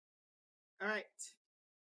All right.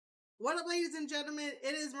 What up, ladies and gentlemen?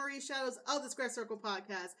 It is Marie Shadows of the Square Circle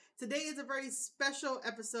Podcast. Today is a very special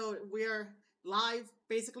episode. We're live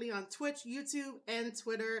basically on Twitch, YouTube, and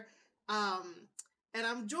Twitter. And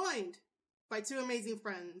I'm joined by two amazing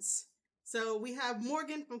friends. So we have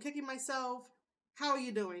Morgan from Kicking Myself. How are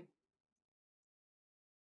you doing?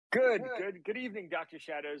 Good evening, Dr.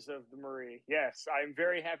 Shadows of the Marie. Yes, I'm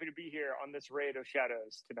very happy to be here on this raid of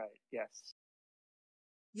shadows tonight. Yes.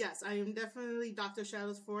 Yes, I am definitely Dr.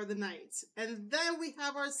 Shadows for the night. And then we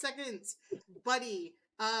have our second buddy.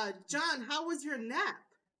 John, how was your nap?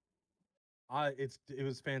 It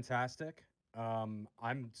was fantastic.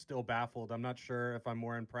 I'm still baffled. I'm not sure if I'm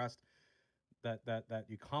more impressed that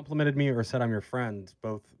you complimented me or said I'm your friend.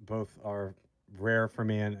 Both are rare for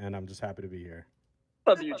me, and I'm just happy to be here.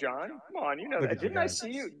 Love you, John. Come on, you know Look that. at you Didn't I guys.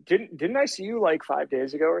 see you? Didn't I see you like 5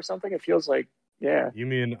 days ago or something? It feels like, yeah. You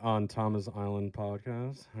mean on Thomas Island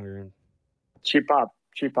podcast? Cheap pop,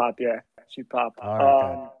 yeah, cheap pop. All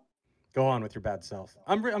right, good. Go on with your bad self.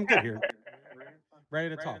 I'm good here. Ready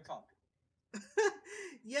to talk.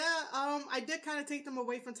 Yeah, I did kind of take them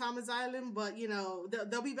away from Thomas Island, but you know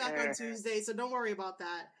they'll be back on Tuesday, so don't worry about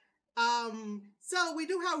that. So we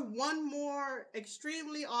do have one more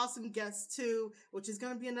extremely awesome guest too, which is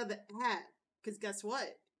going to be another ad. Because guess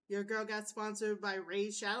what? Your girl got sponsored by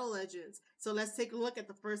Raid Shadow Legends. So let's take a look at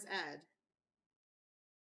the first ad.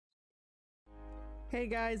 Hey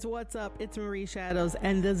guys, what's up? It's Marie Shadows,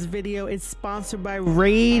 and this video is sponsored by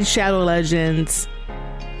Raid Shadow Legends.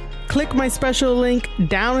 Click my special link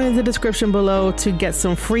down in the description below to get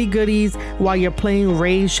some free goodies while you're playing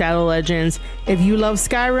Raid Shadow Legends. If you love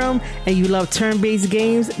Skyrim and you love turn-based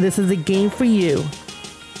games, this is a game for you.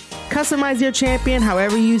 Customize your champion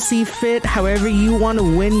however you see fit, however you want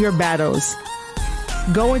to win your battles.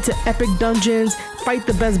 Go into epic dungeons, fight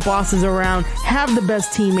the best bosses around, have the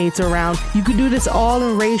best teammates around. You can do this all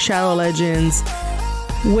in Raid Shadow Legends.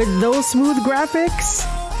 With those smooth graphics,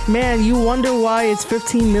 man, you wonder why it's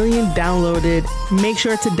 15 million downloaded. Make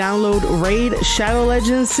sure to download Raid Shadow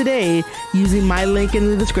Legends today using my link in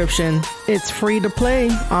the description. It's free to play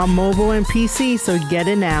on mobile and PC, so get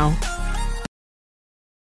it now.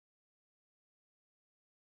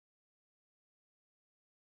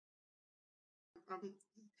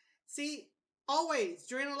 See, always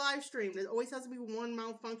during a live stream, there always has to be one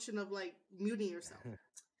malfunction of like muting yourself.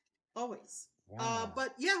 Always. Wow.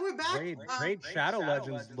 But yeah, we're back. Raid Shadow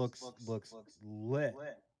Legends looks lit.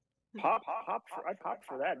 I popped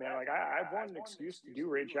for that, man. Like I've wanted an excuse to do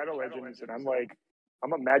Raid Shadow Legends, and I'm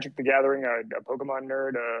a Magic the Gathering, a Pokemon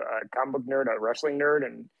nerd, a comic book nerd, a wrestling nerd,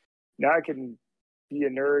 and now I can be a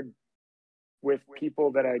nerd with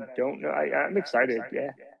people that I don't know. I'm excited.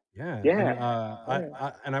 Yeah.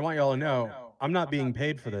 And I want y'all to know I'm not being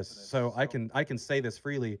paid for this, so I can say this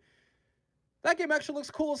freely. That game actually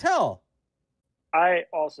looks cool as hell. I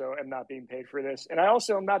also am not being paid for this, and I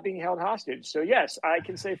also am not being held hostage. So yes, I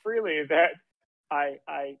can say freely that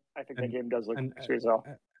I think that game does look sweet as hell.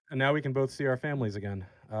 And now we can both see our families again.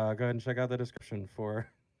 Go ahead and check out the description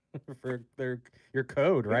for your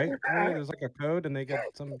code, right? There's like a code, and they get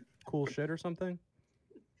some cool shit or something.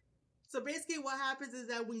 So basically what happens is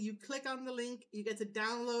that when you click on the link, you get to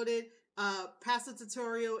download it, pass the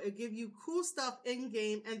tutorial, it gives you cool stuff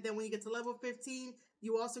in-game, and then when you get to level 15,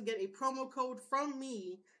 you also get a promo code from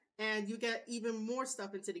me, and you get even more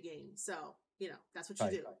stuff into the game. So, you know, that's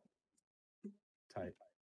what you do. Tight.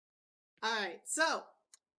 All right, so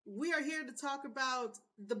we are here to talk about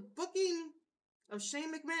the booking of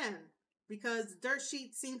Shane McMahon, because Dirt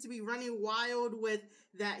Sheet seemed to be running wild with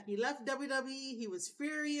that he left WWE, he was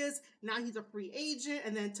furious, now he's a free agent,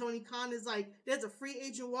 and then Tony Khan is like, there's a free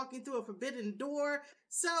agent walking through a forbidden door.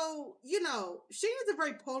 So, you know, Shane is a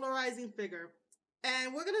very polarizing figure,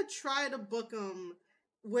 and we're going to try to book him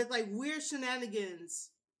with like weird shenanigans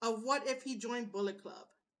of what if he joined Bullet Club.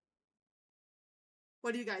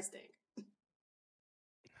 What do you guys think?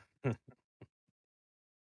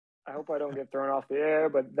 I hope I don't get thrown off the air,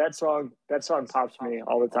 but that song pops me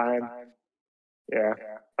all the time. Yeah.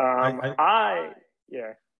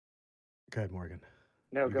 Yeah. Go ahead, Morgan.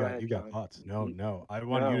 No, go ahead. You got John. thoughts? No. I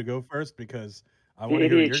want you to go first because I want to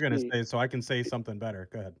hear what you're going to say so I can say something better.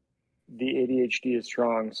 Go ahead. The ADHD is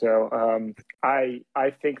strong. So I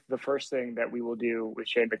think the first thing that we will do with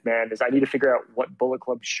Shane McMahon is I need to figure out what Bullet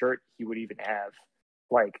Club shirt he would even have.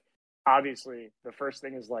 Like, obviously, the first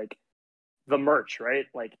thing is like the merch, right?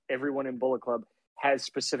 Like everyone in Bullet Club has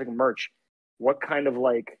specific merch. What kind of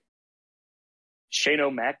like Shane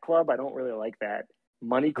O'Mac Club? I don't really like that.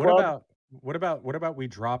 Money Club? What about we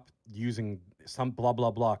drop using some blah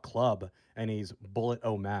blah blah club and he's Bullet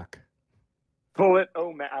O'Mac? Bullet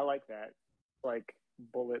O'Mac. I like that. like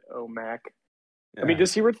Bullet O'Mac. Yeah. I mean,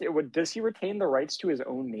 does he retain the rights to his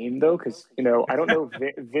own name though? Because I don't know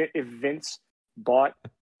if Vince bought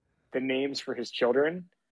the names for his children.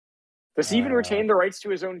 Does he even retain the rights to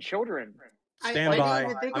his own children? Stand I by.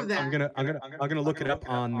 didn't even think of that. I'm gonna look it up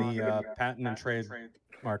on the Patent and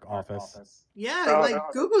Trademark Office. Yeah,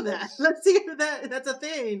 Google that. Let's see if that's a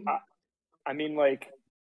thing. I mean,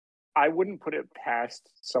 I wouldn't put it past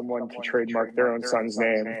someone to trademark their own son's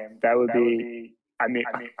name. That would be. I mean,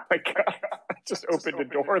 I just opened a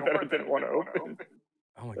door that I didn't want to open.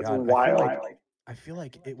 Oh my That's god! wild. I feel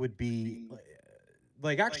like it would be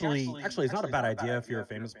actually, it's not a bad idea if you're a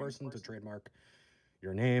famous person to trademark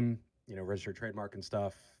your name, register trademark and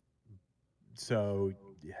stuff. So,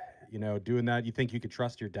 doing that, you think you could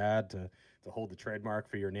trust your dad to hold the trademark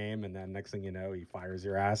for your name, and then next thing you know, he fires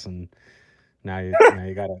your ass, and now you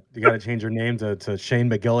gotta change your name to Shane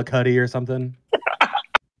McGillicuddy or something.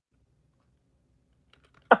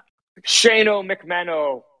 Shane-O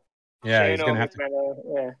McMahon. Yeah, he's gonna have to.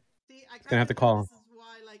 Yeah. See, I gonna have to call him. This is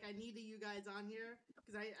why, I needed you guys on here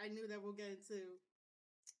because I knew that we'll get into.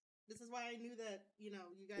 This is why I knew that you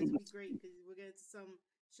guys would be great because we'll get into some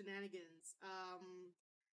shenanigans.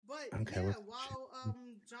 But Okay, yeah, while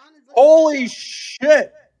John is. Holy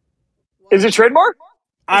shit! Is it trademark?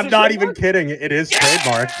 I'm not even kidding. It is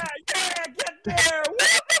trademark. Yeah, get there.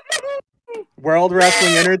 World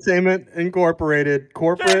Wrestling Entertainment Incorporated,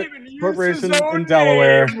 corporation in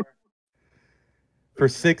Delaware, for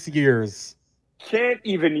 6 years. Can't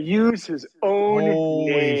even use his own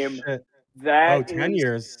name. Shit. That 10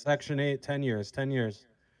 years. Section 8, 10 years. 10 years.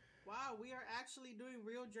 Wow, we are actually doing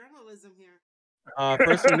real journalism here.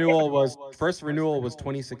 First renewal was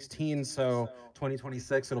 2016, so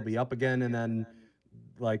 2026 it'll be up again, and then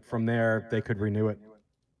from there they could renew it.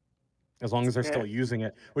 As long as they're still using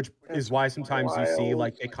it, which is why sometimes you see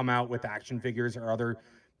they come out with action figures or other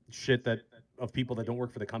shit of people that don't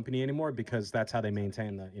work for the company anymore, because that's how they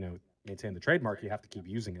maintain the trademark. You have to keep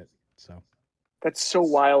using it. So that's so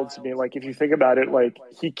wild to me. If you think about it,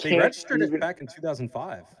 he can't. They registered it back in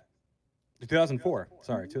 2004.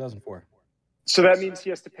 Sorry, 2004. So that means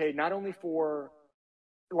he has to pay not only for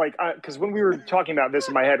because when we were talking about this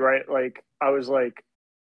in my head, right? I was like,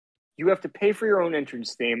 you have to pay for your own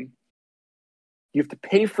entrance theme. You have to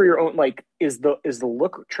pay for your own. Is the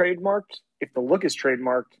look trademarked? If the look is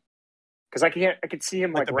trademarked, because I could see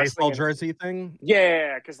him the baseball jersey thing.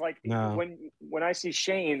 Yeah, because no. when I see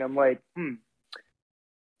Shane, I'm like,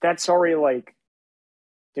 that's already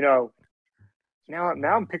now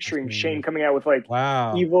I'm picturing Shane coming out with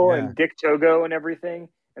Evil and Dick Togo and everything,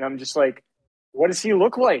 and I'm just like, what does he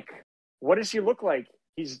look like? What does he look like?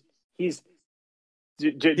 Does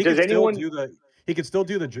anyone? He could still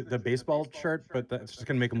do the baseball shirt, but that's just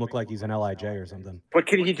gonna make him look like he's an LIJ or something. But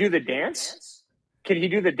can he do the dance? Can he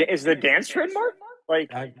do is the dance trademark?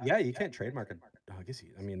 Yeah, you can't trademark it. I guess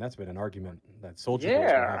that's been an argument that Soulja Boy's been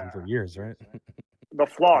having for years, right? The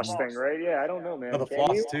floss thing, right? Yeah, I don't know, man. The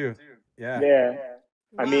floss too. Yeah. Yeah. Wow.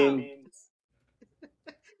 I mean.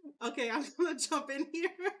 Okay, I'm gonna jump in here.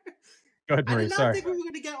 Go ahead, Marie. I did not think we were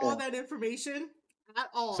gonna get all that information at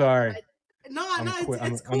all. Sorry.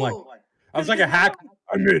 It's cool. I was like a hack.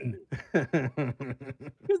 I'm in.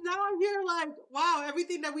 Because now I'm here wow,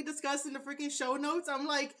 everything that we discussed in the freaking show notes, I'm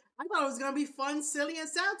like, I thought it was going to be fun, silly, and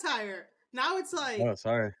satire. Now it's oh,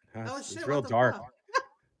 sorry. Shit, it's real dark.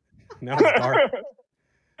 Now it's dark.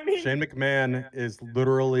 Shane McMahon is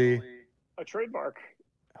literally a trademark.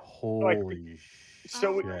 Holy shit.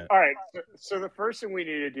 All right. So the first thing we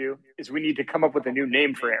need to do is we need to come up with a new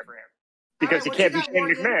name for him. Because he can't be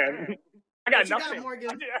Shane McMahon. I got nothing. I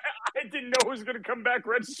didn't know it was going to come back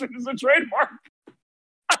registered as a trademark.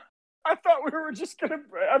 I thought we were just going to.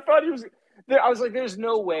 I thought he was. I was like, there's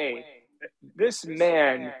no way this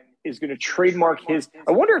man is going to trademark his.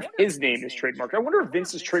 I wonder if his name is trademarked. I wonder if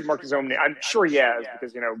Vince has trademarked his own name. I'm sure he has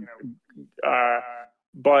because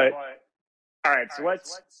But all right, so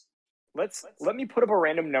let me put up a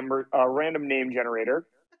random name generator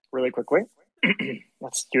really quickly.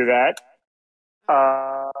 Let's do that.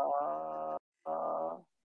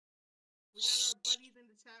 We got our buddies in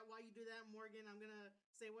the chat. While you do that, Morgan, I'm gonna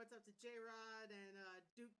say what's up to J-Rod and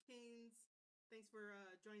Duke Kings. Thanks for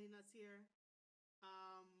joining us here.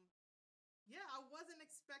 Yeah, I wasn't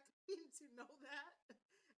expecting to know that.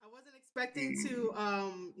 I wasn't expecting to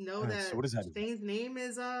know that, so what is that? Shane's name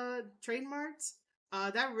is trademarked.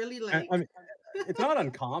 That really it's not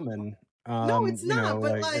uncommon. No, it's not.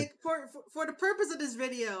 But for the purpose of this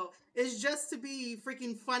video, is just to be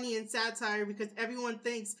freaking funny and satire because everyone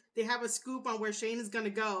thinks they have a scoop on where Shane is gonna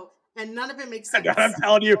go, and none of it makes sense. I'm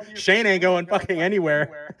telling you, Shane ain't going fucking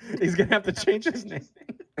anywhere. He's gonna have to change his name.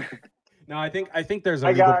 No, I think there's a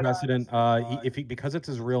legal precedent. Because it's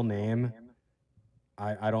his real name,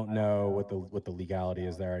 I don't know what the legality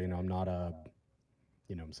is there. You know, I'm not a,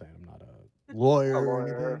 you know what I'm saying, I'm not a lawyer. Or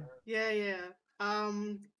anything. Yeah.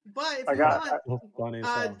 But if you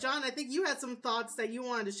want, John, I think you had some thoughts that you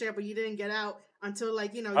wanted to share, but you didn't get out until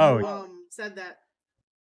like you said that.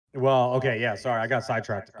 Well, okay, yeah. Sorry, I got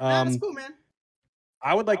sidetracked. That's cool, man.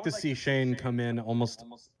 I would like to see Shane come in almost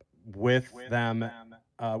with them,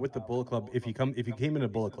 with the Bullet Club. If he came in a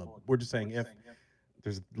Bullet Club, we're just saying if.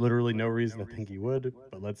 There's literally no reason to think he would,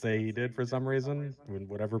 but let's say he did for some reason,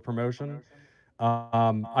 whatever promotion.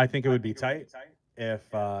 I think it would be tight if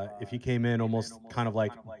he came in almost kind of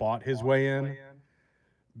like bought his way in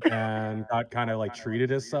and got kind of like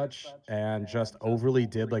treated as such and just overly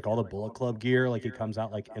did like all the Bullet Club gear, like he comes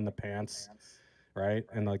out like in the pants, right,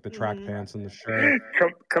 and like the track pants and the shirt.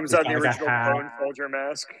 Comes out the original Bone Soldier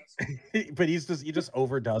mask. But he just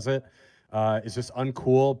overdoes it. It's just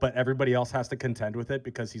uncool, but everybody else has to contend with it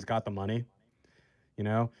because he's got the money. You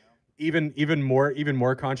know, even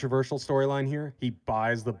more controversial storyline here. He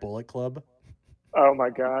buys the Bullet Club. Oh my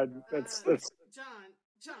God, that's John.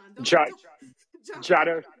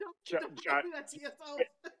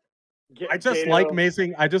 I just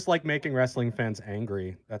like making wrestling fans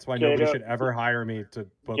angry. That's why nobody should ever hire me to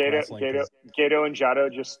book wrestling. Gato and Jado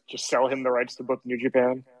just sell him the rights to book New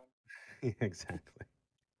Japan. Exactly.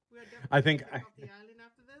 I think.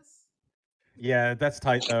 Yeah, that's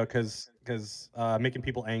tight though, because making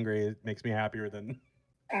people angry makes me happier than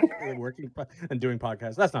working and doing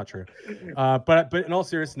podcasts. That's not true. But in all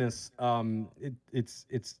seriousness, it's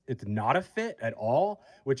not a fit at all,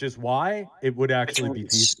 which is why it would actually be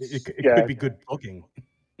decent. It could be good booking.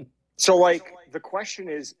 So like the question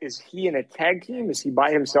is he in a tag team? Is he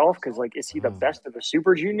by himself? Because like, is he the best of the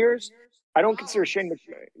Super Juniors? I don't consider Shane.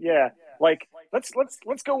 Yeah, like let's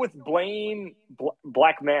go with Blaine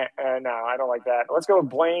Black Man. No, I don't like that. Let's go with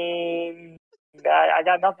Blaine. I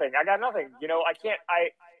got nothing. You know, I can't.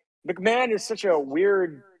 McMahon is such a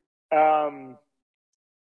weird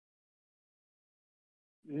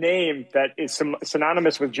name that is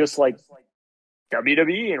synonymous with just like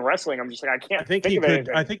WWE and wrestling. I'm just like, I can't think of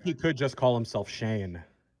anything. I think he could just call himself Shane.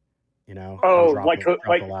 You know, like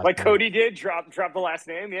Cody did drop the last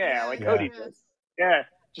name. Yeah, like Cody did. Yeah,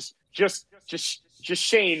 just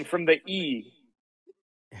Shane from the E.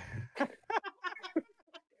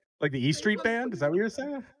 Like the E Street Band? Is that what you're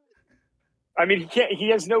saying? I mean, he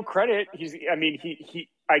has no credit.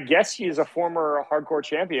 I guess he is a former hardcore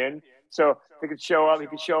champion. So he could show up and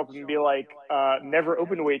be like, never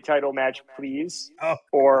open weight title match, please. Oh.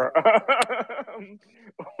 Or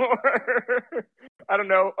I don't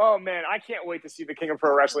know. Oh man, I can't wait to see the King of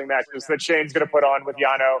Pro Wrestling matches that Shane's gonna put on with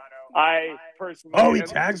Yano. I personally he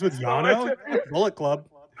tags with Yano? Bullet Club.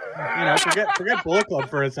 You know, forget Bullet Club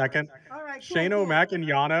for a second. All right, Shane O'Mac and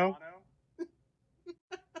Yano.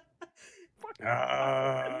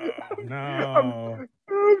 No.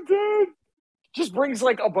 I'm dead. Just brings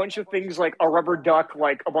like a bunch of things, like a rubber duck,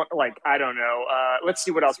 like I don't know. Let's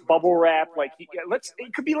see what else. Bubble wrap, like it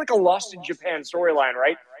could be like a Lost in Japan storyline,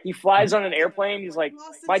 right? He flies on an airplane. He's like,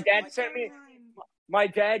 my dad sent me on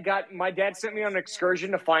an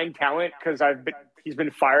excursion to find talent because he's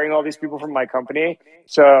been firing all these people from my company.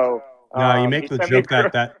 So you make the joke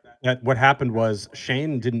that what happened was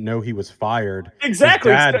Shane didn't know he was fired.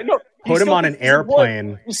 Exactly. Put him on an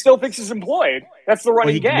airplane. He still thinks he's employed. That's the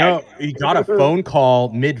running gag. No, he got a phone call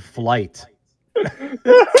mid-flight.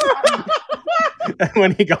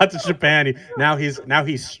 When he got to Japan, now he's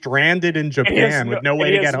stranded in Japan with no way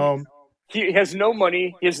to get home. He has no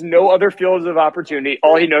money. He has no other fields of opportunity.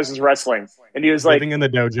 All he knows is wrestling. And he was living in the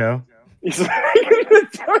dojo. He's living in the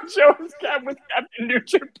dojo with Captain New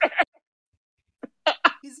Japan.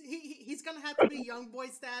 He's gonna have to be young boy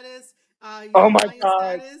status. Oh my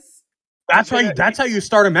God. Status. That's how you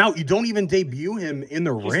start him out. You don't even debut him in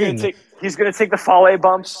the ring. He's gonna take the Fale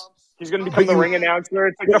bumps. He's gonna become the ring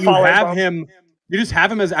announcer. You just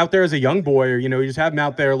have him as out there as a young boy, or you just have him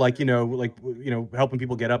out there like helping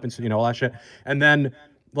people get up and all that shit. And then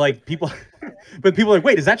like people are like,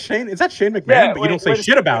 wait, is that Shane? Is that Shane McMahon? Yeah, but you don't say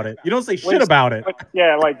shit about it. You don't say shit about it.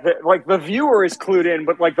 Yeah, like the viewer is clued in,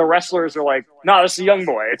 but like the wrestlers are like, no, this is a young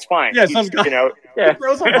boy. It's fine. Yeah, some guy he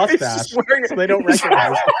grows a mustache, so they don't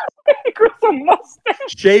recognize him. He grows a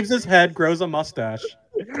mustache. Shaves his head, grows a mustache.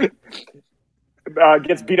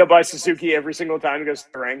 Gets beat up by Suzuki every single time he goes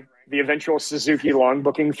to the ring. The eventual Suzuki long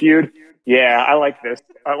booking feud. Yeah, I like this.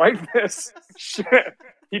 Shit.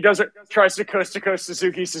 He does it. Tries to coast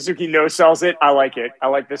Suzuki. Suzuki no sells it. I like it. I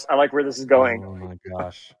like this. I like where this is going. Oh my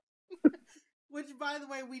gosh. Which, by the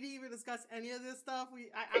way, we didn't even discuss any of this stuff.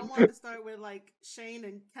 I wanted to start with like Shane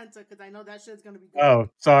and Kenta because I know that shit's gonna be good. Oh,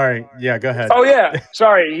 sorry. Yeah, go ahead. Oh yeah,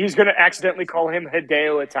 sorry. He's gonna accidentally call him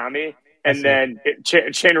Hideo Itami, and then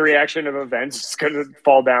chain reaction of events is gonna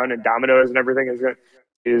fall down, and dominoes and everything is gonna.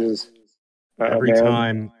 Every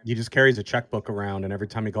time he just carries a checkbook around, and every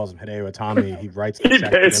time he calls him Hideo Itami, he writes the check.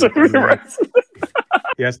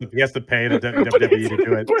 He has to pay the WWE to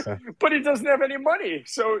do it. But he doesn't have any money,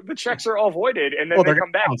 so the checks are all voided, and then they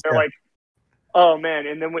come back. They're like, "Oh man!"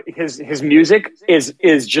 And then his music is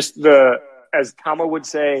just the, as Tama would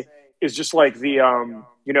say, is just like the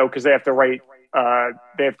because they have to write,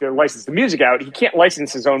 they have to license the music out. He can't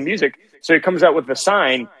license his own music, so he comes out with the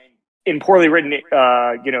sign in poorly written,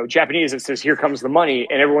 Japanese. It says, "Here comes the money,"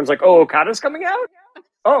 and everyone's like, "Oh, Okada's coming out?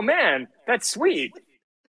 Oh man, that's sweet."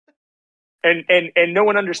 And no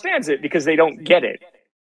one understands it because they don't get it.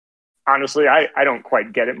 Honestly, I don't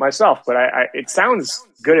quite get it myself, but it sounds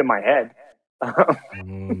good in my head. Oh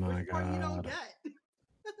my god! You don't get.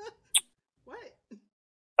 What?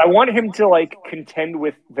 I want him to like contend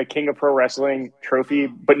with the King of Pro Wrestling trophy,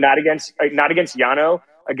 but not against Yano,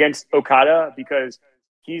 against Okada, because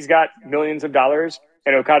he's got millions of dollars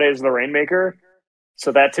and Okada is the Rainmaker.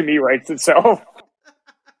 So that to me writes itself.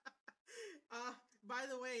 By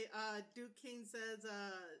the way, Duke King says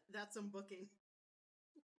that's some booking.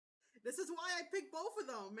 This is why I picked both of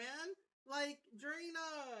them, man. Like during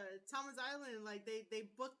Thomas Island, like they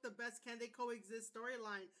booked the best Can They Coexist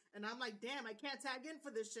storyline, and I'm like, damn, I can't tag in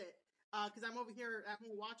for this shit because I'm over here at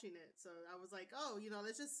home watching it. So I was like, oh,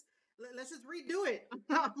 let's just redo it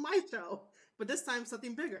on my show, but this time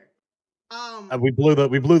something bigger. We blew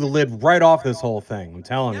the lid right off this whole thing. I'm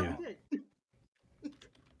telling you.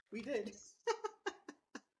 We did.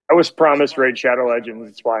 I was promised Raid Shadow Legends.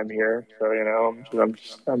 That's why I'm here. So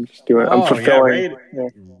I'm just doing. I'm fulfilling. Yeah,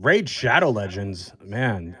 Raid Shadow Legends,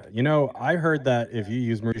 man. I heard that if you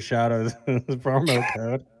use Marie Shadow's promo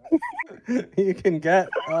code, you can get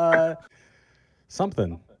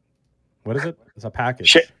something. What is it? It's a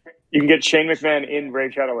package. You can get Shane McMahon in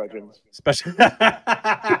Raid Shadow Legends. Special.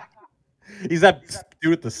 He's that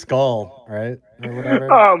dude with the skull, right? Or whatever.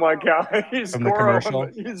 Oh my god, he's From the commercial.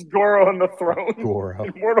 He's Goro on the throne. Goro.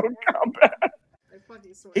 In Mortal Kombat.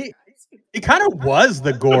 He kind of was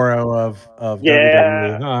the Goro of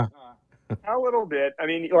yeah, WWE, huh? A little bit. I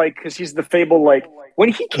mean, like, because he's the fable. Like when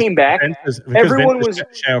he came back, everyone was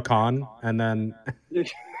Shao Kahn, and then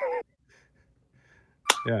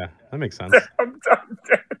yeah, that makes sense.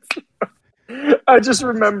 I just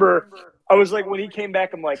remember. I was like, when he came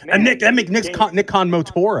back, I'm like, man. And Nick Khan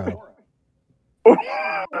Motoro.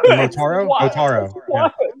 Motaro?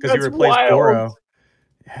 Because he replaced Goro.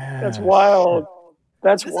 Yeah, that's wild.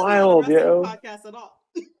 That's wild, yo.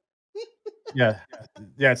 Yeah.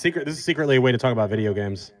 This is secretly a way to talk about video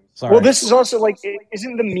games. Sorry. Well, this is also like,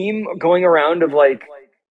 isn't the meme going around of like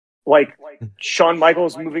Shawn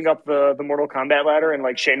Michaels moving up the Mortal Kombat ladder and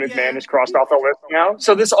like Shane McMahon is crossed off the list now?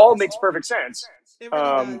 So this all makes perfect sense. It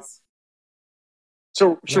really does.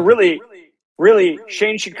 So really,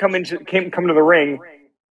 Shane should come to the ring,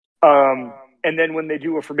 and then when they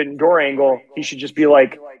do a Forbidden Door angle, he should just be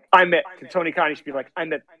like, Tony Khan. He should be like,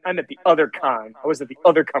 I'm at the other Khan. I was at the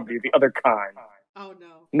other company, the other Khan. Oh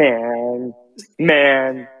no,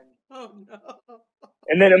 man. Oh no.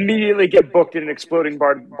 And then immediately get booked in an exploding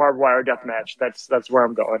barbed wire death match. That's where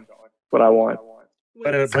I'm going. What I want.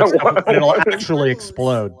 But it'll actually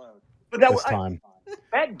explode this time.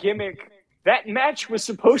 That gimmick. That match was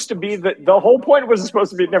supposed to be the whole point was supposed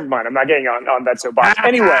to be. Never mind. I'm not getting on that soapbox.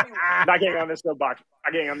 Anyway, not getting on this soapbox.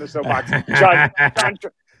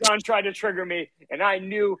 John tried to trigger me, and I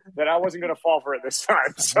knew that I wasn't going to fall for it this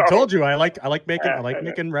time. So. I told you I like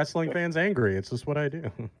making wrestling fans angry. It's just what I do.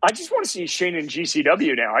 I just want to see Shane in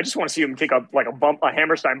GCW now. I just want to see him take a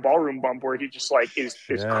Hammerstein ballroom bump where he just like is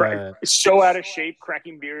so out of shape,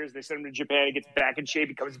 cracking beers. They send him to Japan. He gets back in shape.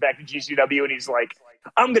 He comes back to GCW, and he's like,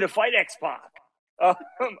 I'm going to fight X-Pac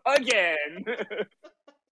again.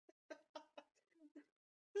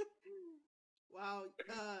 Wow.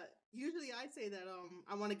 Usually I say that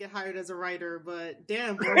I want to get hired as a writer, but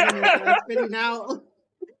damn, I'm spitting out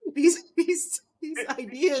these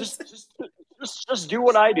ideas. Just do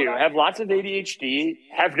what I do. Have lots of ADHD,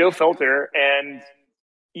 have no filter, and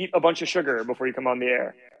eat a bunch of sugar before you come on the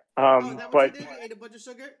air. But you ate a bunch of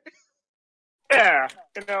sugar? Yeah,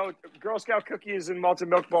 Girl Scout cookies and malted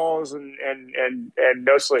milk balls and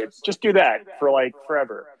no sleep. Just do that for like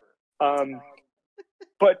forever.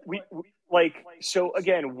 But so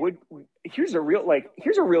again, here's a real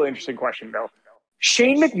interesting question though.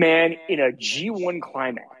 Shane McMahon in a G1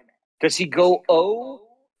 climax, does he go O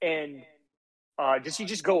and does he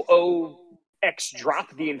just go O X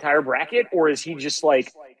drop the entire bracket, or is he just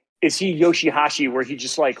like, is he Yoshihashi where he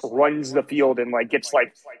just like runs the field and like gets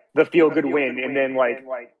like the feel good win, and then like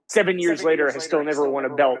 7 years later has still never won a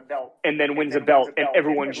belt, and then wins a belt, and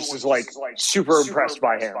everyone just is like super impressed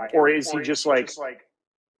by him? Or is he just like,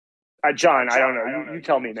 John, I don't know. You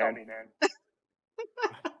tell me, man.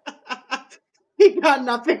 He got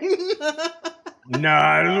nothing. No,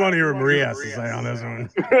 I just want to hear what Maria has to say on this one.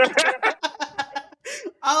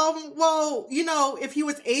 Well, you know, if he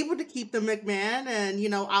was able to keep the McMahon, and you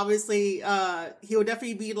know, obviously, he would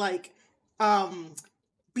definitely be like,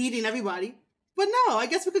 beating everybody. But no, I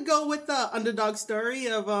guess we could go with the underdog story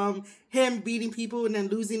of him beating people and then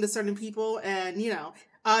losing to certain people, and you know,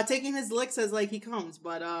 taking his licks as like he comes.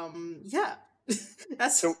 But yeah,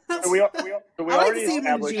 that's so we already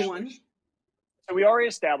established. G1. So we already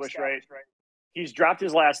established, right? He's dropped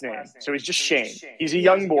his last name, so he's just Shane. He's a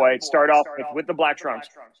young boy. Start off with the black trunks,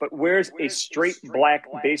 but wears a straight black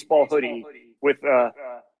baseball hoodie with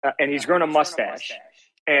and he's grown a mustache.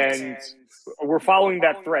 And we're following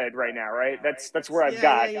that thread right now, right? That's where I've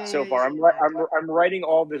got so far. I'm writing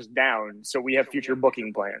all this down so we have future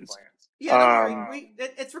booking plans. Yeah, don't worry.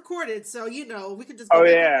 It's recorded, so you know we could just. Go oh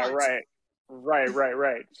yeah, right.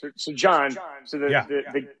 So John, so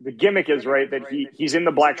the gimmick is right that he's in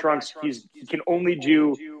the black trunks. He can only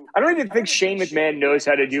do. I don't even think Shane McMahon knows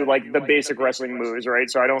how to do like the basic wrestling moves, right?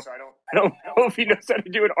 So I don't know if he knows how to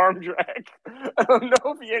do an arm drag. I don't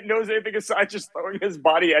know if he knows anything aside just throwing his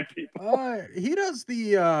body at people. He does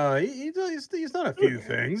the he's done a few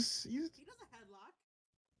things. He does a headlock.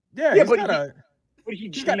 Yeah,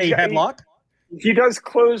 he's got a headlock. He does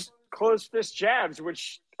closed fist jabs,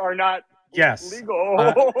 which are not. Yes.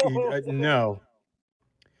 Legal. No.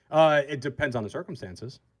 It depends on the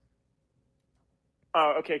circumstances.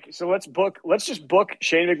 Okay. So let's just book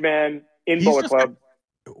Shane McMahon in Bullet Club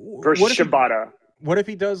versus Shibata. What if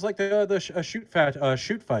he does like a shoot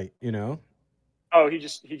fight? You know. Oh, he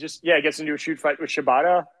gets into a shoot fight with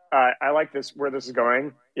Shibata. I like where this is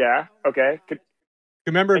going. Yeah. Okay.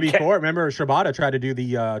 Remember Shibata tried to do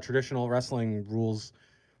the traditional wrestling rules.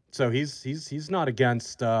 So he's not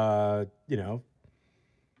against you know,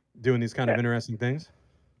 doing these kind of interesting things.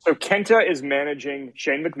 So Kenta is managing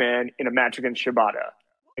Shane McMahon in a match against Shibata,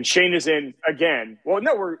 and Shane is in again. Well,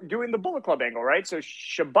 no, we're doing the Bullet Club angle, right? So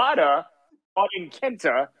Shibata fighting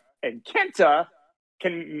Kenta, and Kenta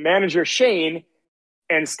can manager Shane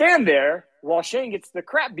and stand there while Shane gets the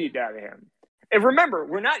crap beat out of him. And remember,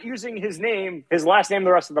 we're not using his last name,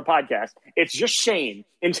 the rest of the podcast. It's just Shane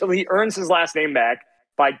until he earns his last name back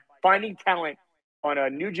by finding talent on a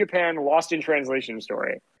New Japan Lost in Translation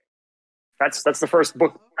story. That's the first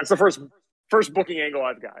book. That's the first booking angle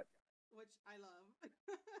I've got. Which I love.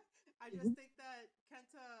 I just think that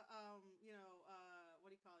Kenta, you know, what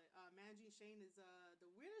do you call it? Managing Shane is the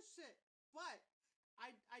weirdest shit. But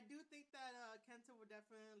I do think that Kenta will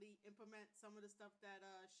definitely implement some of the stuff that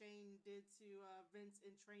Shane did to Vince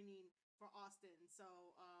in training for Austin. So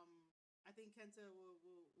I think Kenta will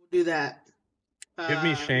do that. Give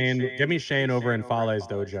me Shane over in Fale's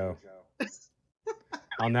dojo.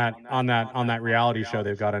 on that reality show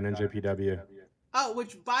they've got on NJPW. Oh,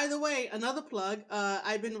 which by the way, another plug.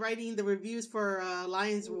 I've been writing the reviews for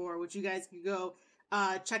Lions Roar, which you guys can go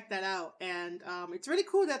check that out. And it's really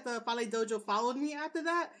cool that the Fale Dojo followed me after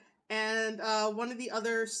that. And one of the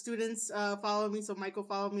other students followed me, so Michael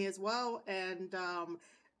followed me as well. And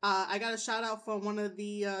I got a shout out from one of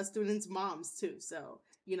the students' moms too. So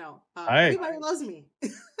you know, everybody loves me.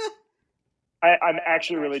 I'm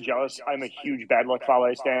actually really jealous. I'm a huge Bad Luck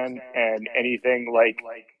Fale stan, and anything like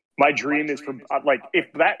my dream is for like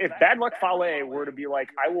if Bad Luck Fale were to be like,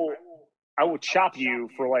 I will chop you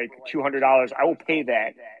for like $200. I will pay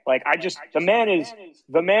that. Like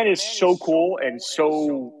the man is so cool and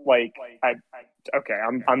so like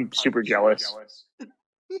I'm super jealous.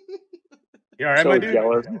 You all right, my dude?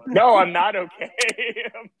 Jealous. No, I'm not okay.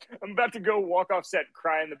 I'm about to go walk off set and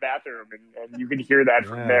cry in the bathroom, and you can hear that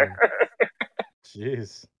from there.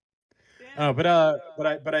 Jeez.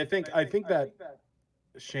 But I think that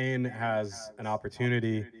Shane has an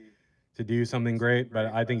opportunity to do something great, but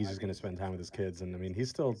I think he's just going to spend time with his kids. And I mean,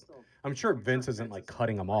 I'm sure Vince isn't like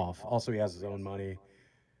cutting him off. Also, he has his own money.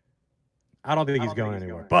 I don't think he's going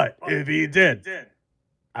anywhere. But if he did,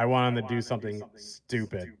 I want him to do something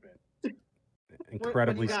stupid.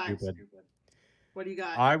 Incredibly stupid. What do you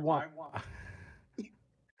got?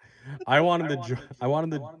 I want him to. I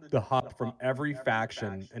want him to hop from every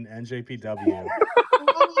faction in NJPW,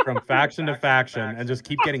 from faction to faction, and just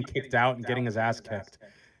keep getting kicked out and getting his ass kicked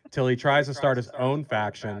till he tries to start his own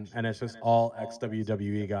faction, and it's just all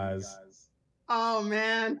ex-WWE guys. Oh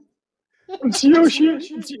man. It's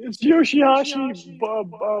Yoshihashi,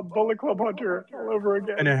 Bullet Club Hunter all over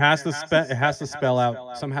again. And it has to spell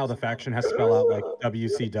out somehow. The faction has to spell out like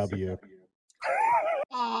WCW.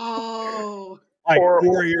 Oh. Like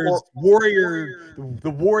the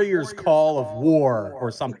Warriors Call of War or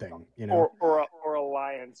something, you know, or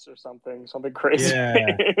Alliance or something crazy.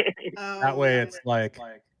 Yeah. Oh, That way man. it's like,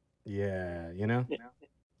 yeah, you know.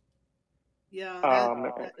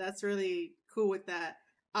 Yeah, that's really cool with that.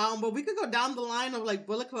 But we could go down the line of like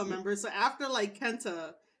Bullet Club members. So after like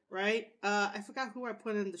Kenta, right? I forgot who I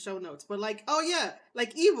put in the show notes, but like, oh yeah,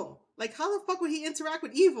 like Evil. Like, how the fuck would he interact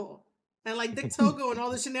with Evil? And like Dick Togo and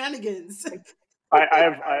all the shenanigans.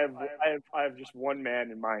 I have just one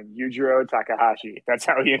man in mind, Yujiro Takahashi. That's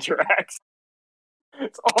how he interacts.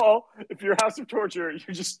 It's all, if you're House of Torture,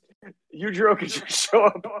 Yujiro can just show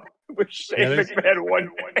up with Shane McMahon one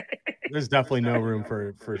day. There's definitely no room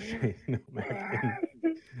for Shane O'Mac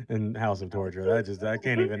in House of Torture. I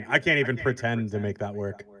can't even pretend to make that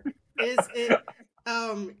work. Is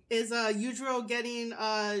Yujiro getting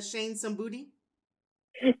Shane some booty?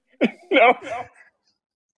 No.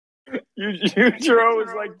 Yujiro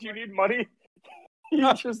is like, do you need money? He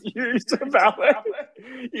just used a valet.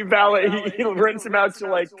 He rents him out to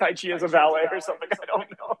like Taichi as a valet or something. I don't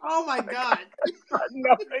know. Oh my god.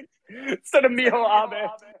 Nothing. Instead of Miho Abe,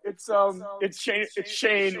 it's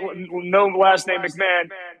Shane, no last name McMahon,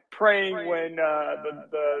 praying when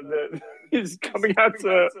he's coming out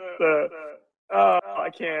to the. I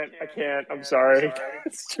can't. I'm sorry.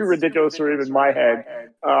 It's too ridiculous for even my head.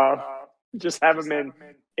 Just have him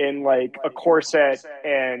in like a corset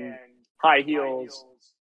and high heels,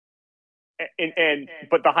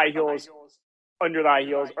 but the high heels under the high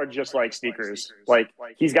heels are just like sneakers. Like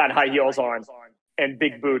he's got high heels on and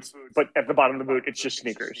big boots, but at the bottom of the boot it's just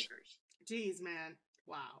sneakers. Jeez, man!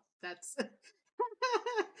 Wow, that's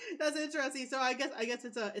that's interesting. So I guess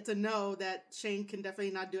it's a no that Shane can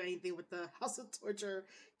definitely not do anything with the House of Torture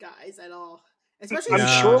guys at all. Especially,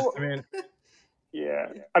 I'm sure. Yeah,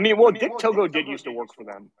 I mean, well, Dick Togo did used to work for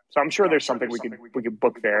them, so I'm sure there's something we could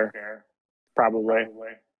book there. Probably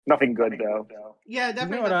nothing good though. Yeah,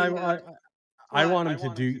 definitely. You know what I want him to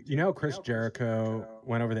do? You know, Chris Jericho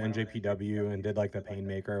went over to NJPW and did like the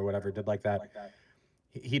Painmaker or whatever. Did like that.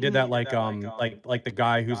 He did that like the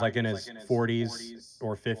guy who's like in his 40s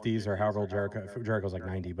or 50s or however old Jericho's like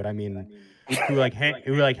 90, but I mean who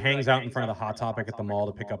hangs out in front of the Hot Topic at the mall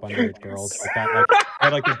to pick up underage girls like that,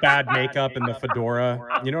 like the bad makeup and the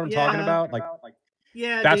fedora. You know what I'm talking about? Like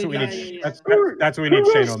yeah, that's dude, what we need. That's what we need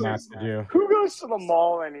Shane O'Mac to do. Who goes to the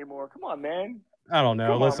mall anymore? Come on, man. I don't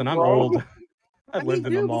know. Listen, I'm bro. old. I lived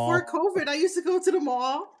in the mall. Before COVID, I used to go to the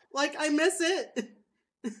mall. Like, I miss it.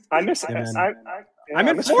 I miss it. I'm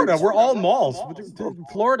in Florida. We're all malls.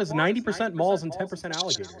 Florida's 90% malls and 10%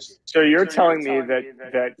 alligators. So you're telling me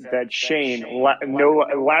that Shane, no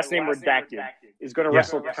last name redacted, is going to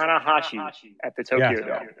wrestle Tanahashi at the Tokyo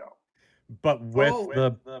Dome, but with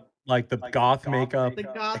the goth makeup, the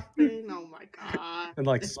goth thing. Oh my god! And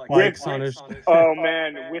like spikes on his. Oh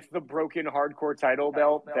man, with the broken hardcore title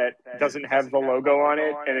belt that doesn't have the logo on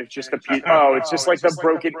it, and it's just a piece. Oh, it's just like the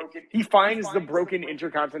broken. He finds the broken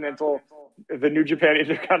the New Japan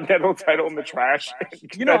Intercontinental title in the trash.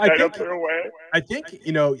 You know, I think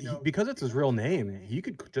because it's his real name, he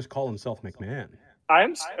could just call himself McMahon.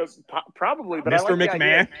 I'm probably, but Mr.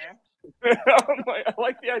 McMahon. I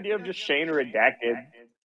like the idea of just Shane redacted.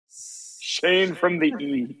 Shane from the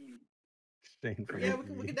E. Yeah,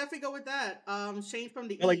 we can definitely go with that. Shane from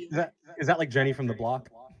the E. Is that like Jenny from the Block?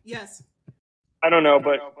 Yes. I don't know,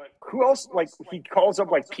 but who else? Like he calls up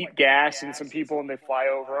like Pete Gas and some people, and they fly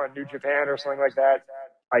over on New Japan or something like that.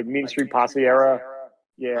 Like Mean Street Posse era.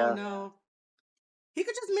 Yeah. Oh no. He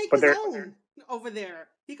could just make his own over there.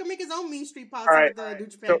 He could make his own Mean Street Posse with the New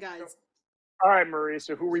Japan guys. All right, Marie.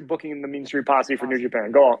 So who are we booking in the Mean Street Posse for New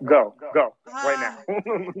Japan? Go right now.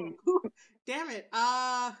 Damn it.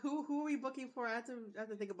 Who are we booking for? I have to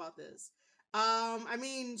think about this. I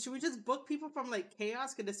mean, should we just book people from like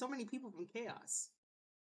Chaos? Because there's so many people from Chaos.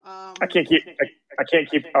 I can't keep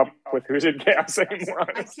up with who's in Chaos anymore.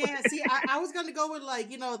 Honestly. I can't see. I was gonna go with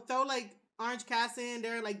like throw like Orange Cassidy and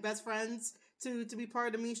they're like best friends to be part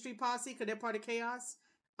of the Mean Street Posse because they're part of Chaos.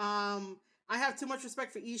 I have too much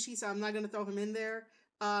respect for Ishii, so I'm not gonna throw him in there.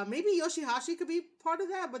 Maybe Yoshihashi could be part of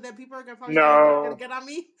that, but then people are gonna probably gonna get on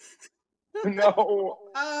me. No.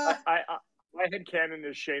 my headcanon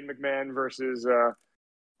is Shane McMahon versus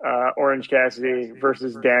Orange Cassidy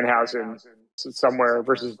versus Danhausen somewhere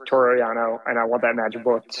versus Toriano, and I want that match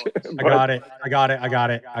booked. I got it.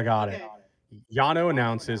 Yano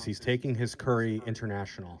announces he's taking his curry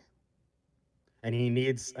international, and he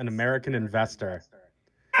needs an American investor.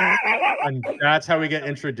 And that's how we get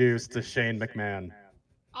introduced to Shane McMahon.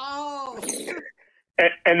 Oh.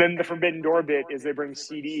 And then the Forbidden Door bit is they bring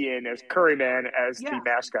CD in as Curryman as the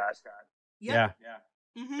mascot. Yeah.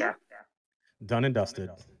 Mm-hmm. Yeah. Done and dusted.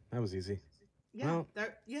 That was easy. Yeah. Well,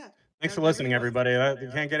 thanks for listening, everybody. You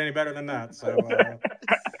can't get any better than that. So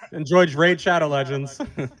enjoy Raid Shadow Legends.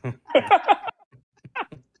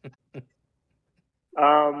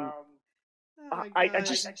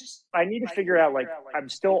 I need to figure out, like, I'm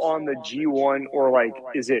still on the G1, or like,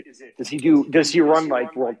 does he run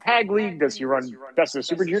like World Tag League? Does he run Best of the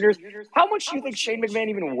Super Juniors? How much do you think Shane McMahon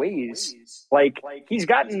even weighs? Like, he's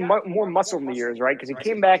gotten more muscle in the years, right? Because he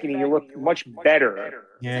came back and he looked much better.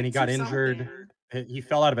 Yeah, and he got injured. He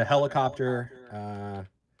fell out of a helicopter.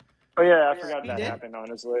 Oh yeah, I forgot that happened,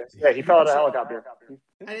 honestly. Yeah, he fell out of a helicopter.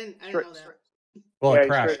 I didn't know that. Well, it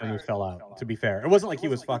crashed and he fell out. To be fair, it wasn't like he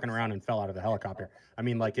was fucking around and fell out of the helicopter. I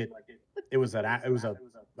mean, like it was a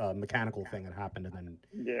mechanical thing that happened, and then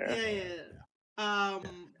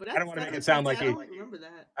But I don't want to make it sound like he. I don't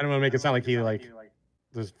want to make it sound like he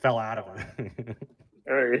just fell out of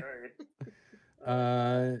it.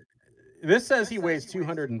 This says he weighs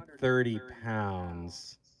 230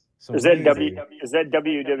 pounds. So is that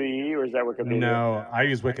WWE or is that Wikipedia? No, I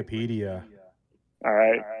use Wikipedia. All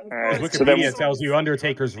right. Wikipedia tells you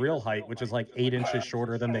Undertaker's real height, which is like 8 inches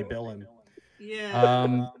shorter than they bill him.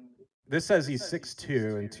 Yeah. This says he's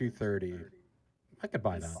 6'2" and 230. I could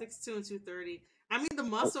buy that. 6'2" and 230. I mean, the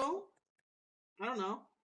muscle. I don't know.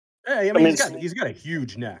 Hey, I mean, he's got a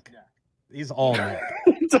huge neck. He's all neck.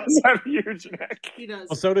 He does have a huge neck. He does.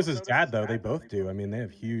 Well, so does his dad, though. They both do. I mean, they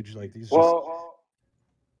have huge, like, these.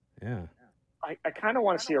 Yeah. I kind of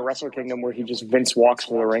want to see a Wrestle Kingdom where he just Vince walks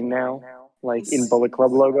for the ring now, like in Bullet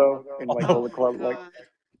Club logo, and like Bullet Club, like.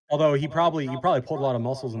 Although he probably pulled a lot of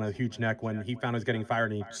muscles in that huge neck when he found he was getting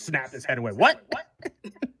fired, and he snapped his head away. What?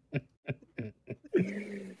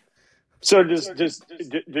 So does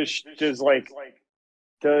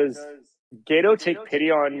Gato take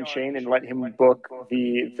pity on Shane and let him book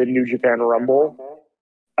the New Japan Rumble?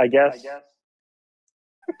 I guess.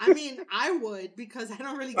 I mean, I would, because I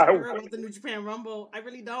don't really care about the New Japan Rumble. I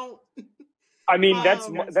really don't. I mean, that's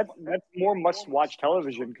more must-watch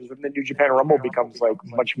television, because then the New Japan Rumble becomes like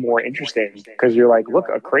much more interesting, because you're like, look,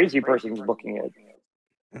 a crazy person's booking it.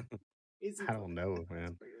 I don't know,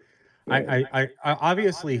 man. I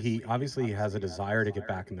obviously he has a desire to get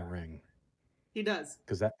back in the ring. He does,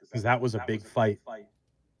 because that was a big fight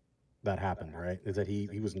that happened, right? Is that he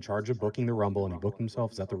was in charge of booking the Rumble and he booked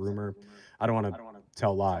himself? Is that the rumor? I don't want to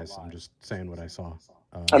tell lies. I'm just saying what I saw.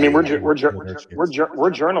 I mean, we're journalists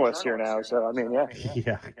here now, so I mean, yeah.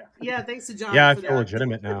 Thanks to John. Yeah, I feel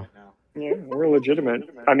legitimate now. Yeah, we're legitimate.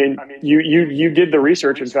 I mean, you did the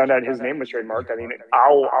research and found out his name was trademarked. I mean,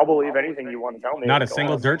 I'll believe anything you want to tell me. Not a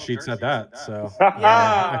single dirt sheet said that. So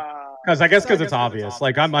because it's obvious.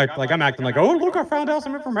 Like I'm acting like, oh look, I found out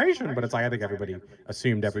some information, but it's like I think everybody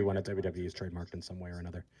assumed everyone at WWE is trademarked in some way or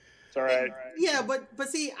another. It's all right. Yeah, but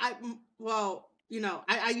see, I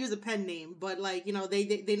use a pen name, but like,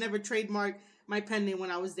 they never trademarked my pen name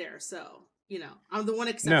when I was there, so I'm the one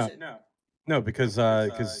exception. No, because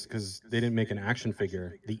they didn't make an action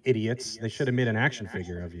figure. The idiots. They should have made an action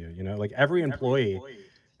figure of you. Like every employee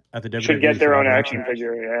at the WWE should get their own action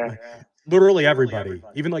figure. Yeah. Literally everybody,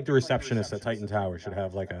 even like the receptionist at Titan Tower, should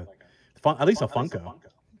have like at least a Funko.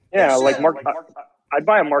 Yeah, like Mark. I'd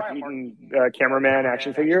buy a Mark Eaton cameraman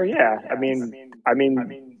action figure. Yeah, I mean,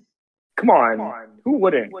 come on, who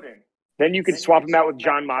wouldn't? Then you could swap him out with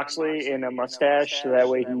John Moxley in a mustache, so that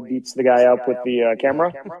way he beats the guy up with the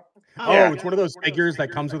camera. Oh, it's one of those figures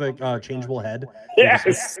that comes with a changeable head.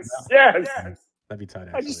 Yes. That'd be tight.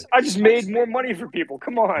 Actually. I just made more money for people.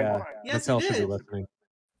 Come on. Yeah. Yes, Mattel should be listening.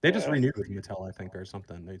 They just renewed with Mattel, I think, or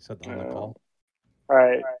something. They said on the call. All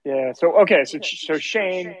right. Yeah. So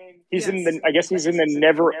Shane, he's in the. I guess he's in the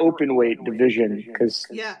never open weight division because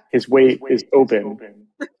his weight is open.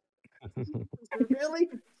 Really?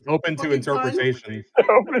 Open to interpretation.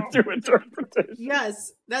 Open to interpretation.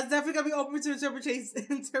 Yes, that's definitely gonna be open to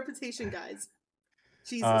interpretation, guys.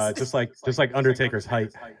 Jesus. Just like Undertaker's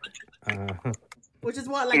height. Which is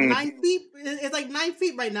what, like 9 feet? It's like 9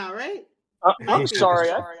 feet right now, right? I'm sorry.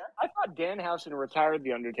 I thought Danhausen retired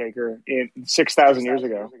the Undertaker in 6,000 years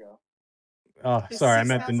ago. Oh, sorry, I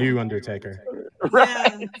meant the new Undertaker.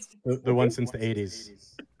 Yeah. The one since the 80s.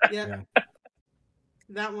 Yeah.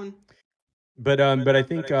 That one. But I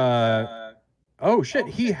think oh shit,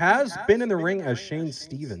 he has been in the ring as Shane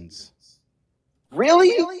Stevens.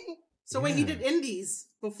 Really? So wait, he did indies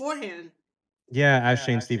beforehand. Yeah, as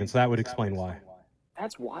Shane Stevens. So that would explain why.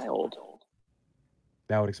 That's wild.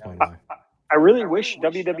 That would explain why. I really wish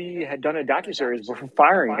WWE had done a docuseries before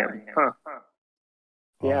firing him. Huh.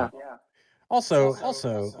 Yeah. Also,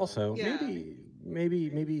 Yeah.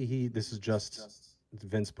 maybe he. This is just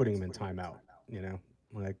Vince putting him in timeout. You know,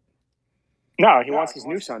 like. No, he wants his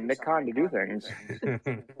new son, Nick Khan, to do things.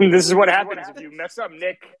 This is what happens if you mess up,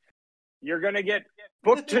 Nick. You're gonna get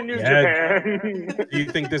booked to New Japan. Do you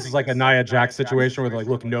think this is like a Nia Jax situation where they're like,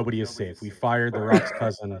 look, nobody is safe. We fired The Rock's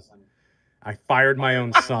cousin. I fired my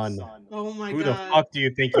own son. Oh my Who God. the fuck do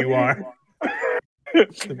you think you are?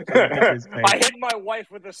 I hit my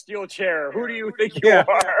wife with a steel chair. Who do you think you are?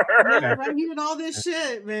 Yeah, right. He did all this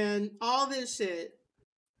shit, man. All this shit.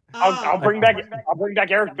 I'll bring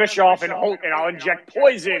back Eric Bischoff and Holt, and I'll inject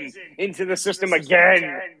poison into the system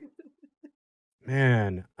again.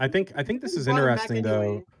 Man, I think this is interesting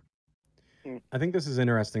though. I think this is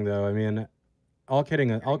interesting though. I mean, all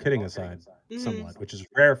kidding aside, somewhat, which is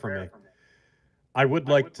rare for me. I would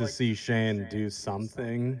like to see Shane do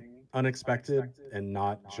something unexpected and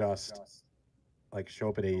not just like show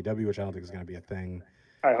up at AEW, which I don't think is going to be a thing.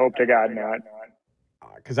 I hope to God not.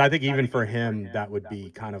 Because I think even for him, that would be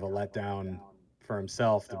kind of a letdown for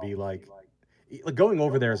himself to be like going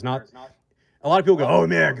over there is not. A lot of people go, "Oh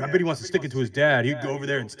man, I bet he wants to stick it to his dad. He'd go over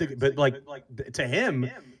there and stick it." But like to him,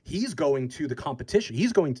 he's going to the competition.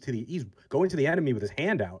 He's going to the enemy with his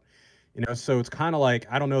hand out. You know, so it's kind of like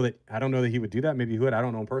I don't know that he would do that. Maybe he would. I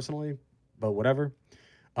don't know him personally, but whatever.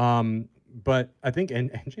 But I think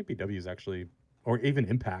and JPW is actually, or even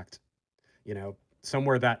Impact, you know,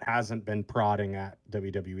 somewhere that hasn't been prodding at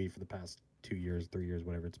WWE for the past 2 years, 3 years,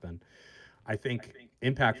 whatever it's been. I think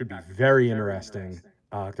Impact would be very interesting.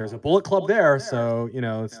 There's a Bullet Club there, so you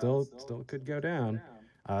know it still could go down.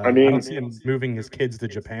 I don't see him moving his kids to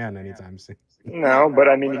Japan anytime soon. No, but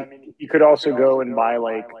I mean, you could also go and buy,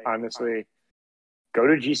 like, honestly, go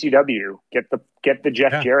to GCW, get the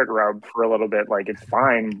Jeff Jarrett rub for a little bit. Like, it's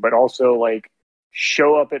fine, but also like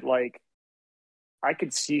show up at like. I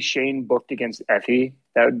could see Shane booked against Effie.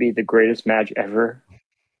 That would be the greatest match ever.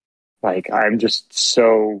 Like, I'm just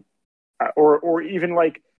so, or even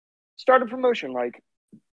like start a promotion. Like,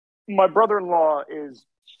 my brother-in-law is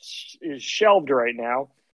shelved right now.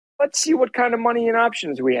 Let's see what kind of money and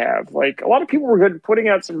options we have. Like, a lot of people were good putting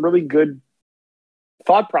out some really good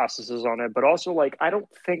thought processes on it, but also like I don't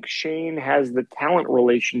think Shane has the talent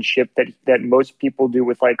relationship that most people do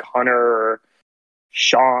with like Hunter or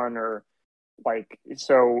Sean or like,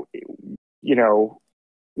 so you know,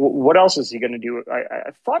 what else is he going to do?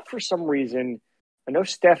 I thought for some reason, I know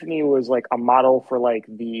Stephanie was like a model for like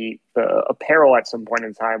the apparel at some point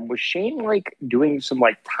in time. Was Shane like doing some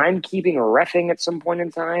like timekeeping or reffing at some point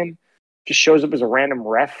in time? Just shows up as a random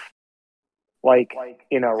ref, like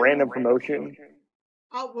in a random promotion.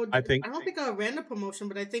 Oh, well, I don't think a random promotion,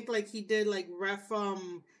 but I think like he did like ref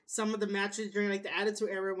some of the matches during like the Attitude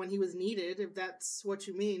Era when he was needed. If that's what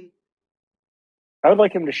you mean. I would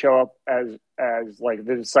like him to show up as like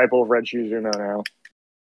the disciple of Red Shoes Uno now.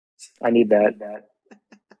 I need that.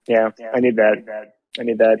 Yeah, I need that. I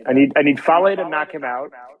need Fale to knock him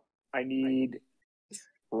out. I need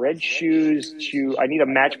Red Shoes to. I need a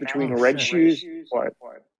match between Red Shoes. What?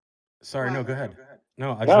 Sorry, no, go ahead.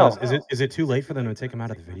 No, I just realized, is it too late for them to take him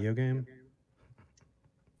out of the video game?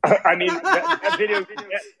 I mean,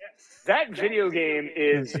 that video game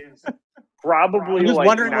is probably. I'm just like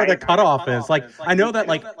wondering where the cutoff is. Like, I know that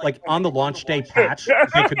like on the launch day patch,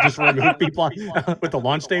 they could just remove people with the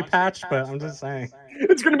launch day patch, but I'm just saying.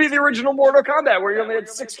 It's going to be the original Mortal Kombat where you only had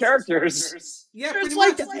 6 characters. Yeah, it's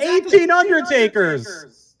like 18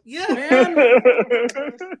 Undertakers. Yeah, man.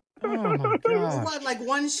 Oh my god. What, like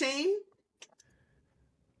one Shane?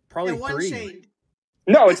 Probably and 3. Shane.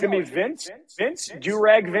 No, it's going to be Vince,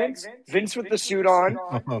 Do-Rag Vince with the suit on,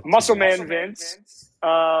 Muscle Man Vince,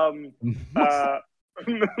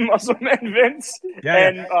 Muscle Man Vince,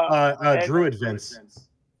 and Druid Vince.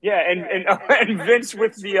 Yeah, and Vince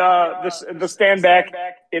with the stand back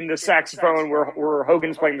in the saxophone where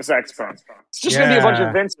Hogan's playing the saxophone. It's just going to be a bunch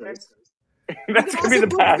of Vinces. That's going to be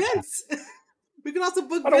the path. We can also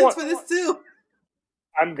book Vince for this too.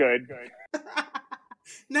 I'm good.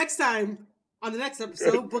 Next time on the next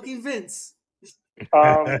episode, booking Vince.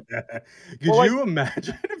 Could you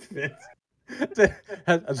imagine if Vince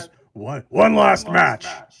has one last match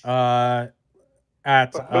at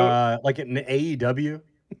like an AEW?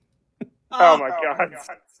 Oh my god!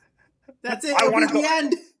 That's it. It'll be the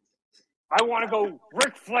end. I want to go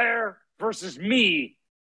Ric Flair versus me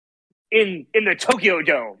in the Tokyo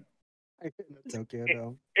Dome. Tokyo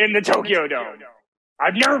Dome. In the Tokyo Dome.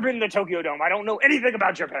 I've never been in the Tokyo Dome. I don't know anything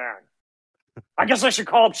about Japan. I guess I should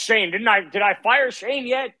call up Shane. Did I fire Shane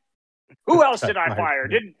yet? Who else did I fire?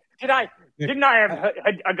 Didn't I have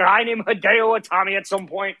a guy named Hideo Itami at some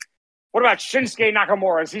point? What about Shinsuke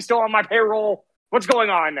Nakamura? Is he still on my payroll? What's going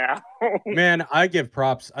on now? Man, I give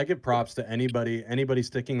props to anybody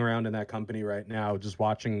sticking around in that company right now, just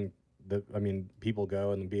watching people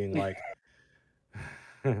go and being like,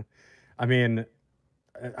 I mean,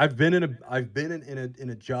 I've been in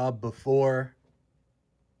a job before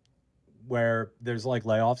where there's like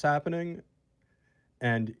layoffs happening,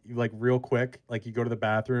 and you like real quick, like you go to the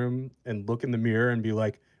bathroom and look in the mirror and be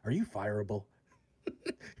like, are you fireable?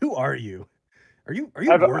 Who are you? Are you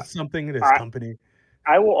worth something in this company?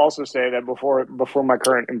 I will also say that before my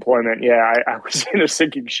current employment, I was in a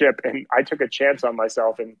sinking ship, and I took a chance on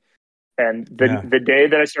myself, and the day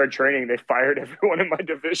that I started training, they fired everyone in my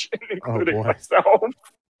division, including myself.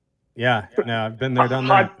 Yeah, no, I've been there, done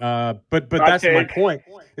that. But that's my point,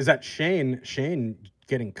 is that Shane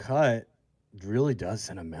getting cut really does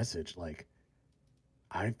send a message like,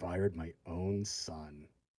 I fired my own son.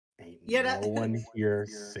 Ain't no one here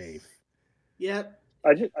safe. Yep.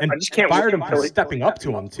 I just can't fired him for stepping up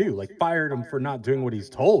to him too. Like fired him for not doing what he's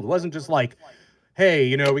told. It wasn't just like,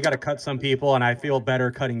 hey, we got to cut some people, and I feel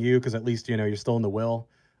better cutting you because at least you're still in the will,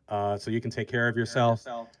 so you can take care of yourself.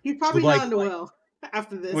 He's probably not in the will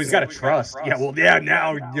after this. Well, he's got to trust. Yeah, well, yeah.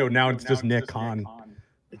 Now it's just Nick Khan.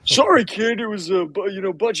 Sorry, kid. It was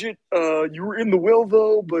budget. You were in the will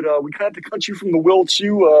though, but we had to cut you from the will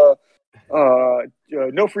too.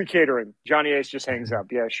 No free catering. Johnny Ace just hangs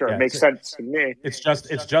up. Yeah, sure. It makes sense to me. It's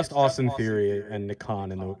just Austin Theory and Nick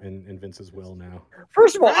Khan in Vince's will now.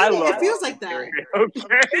 First of all, I love it. Feels like that.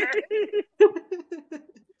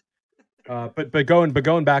 Okay. But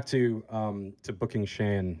going back to booking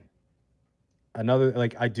Shane, another,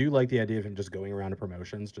 like, I do like the idea of him just going around to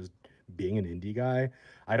promotions, just being an indie guy.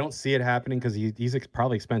 I don't see it happening because he's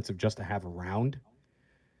probably expensive just to have around.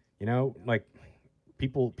 Like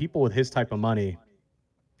people with his type of money.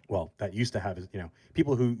 Well, that used to have,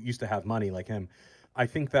 people who used to have money like him. I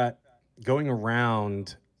think that going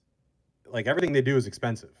around, like, everything they do is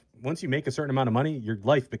expensive. Once you make a certain amount of money, your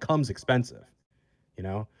life becomes expensive,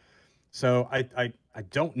 So I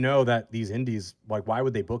don't know that these indies, like, why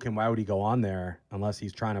would they book him? Why would he go on there unless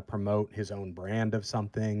he's trying to promote his own brand of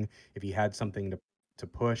something? If he had something to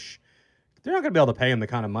push, they're not going to be able to pay him the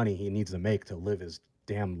kind of money he needs to make to live his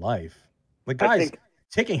damn life. Like, guys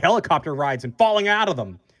taking helicopter rides and falling out of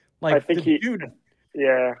them. Like, I think dude.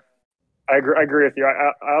 Yeah, I agree with you.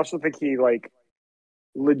 I also think he, like,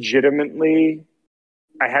 legitimately,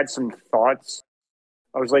 I had some thoughts.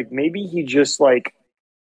 I was like, maybe he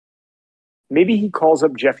calls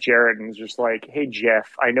up Jeff Jarrett and is just like, hey,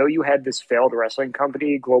 Jeff, I know you had this failed wrestling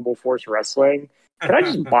company, Global Force Wrestling. Can I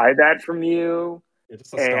just buy that from you?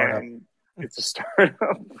 It's a startup. It's a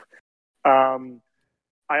startup.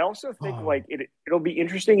 I also think like it'll be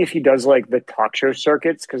interesting if he does like the talk show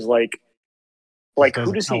circuits, because like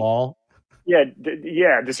who does he? All? Yeah.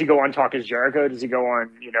 Does he go on Talk Is Jericho? Does he go on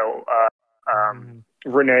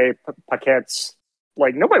Renee Paquette's?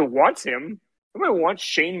 Like, nobody wants him. Nobody wants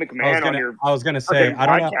Shane McMahon on your. I was gonna say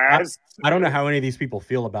I don't know how any of these people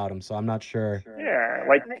feel about him, so I'm not sure. Yeah,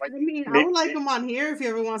 I would like him on here if he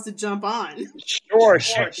ever wants to jump on. Sure,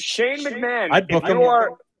 Shane McMahon. I'd book him.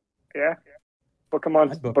 Yeah. Book him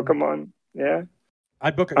on. Yeah.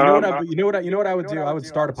 I'd book him. You know what I would do? I would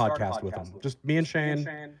start a podcast with him. Just me and Shane.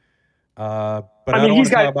 But I don't want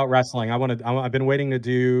to talk about wrestling. I've been waiting to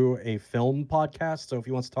do a film podcast. So if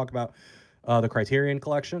he wants to talk about the Criterion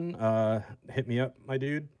Collection, hit me up, my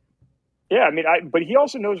dude. Yeah, I mean, but he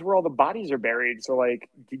also knows where all the bodies are buried. So, like,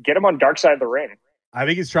 get him on Dark Side of the Ring. I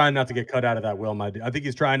think he's trying not to get cut out of that will, my dude. I think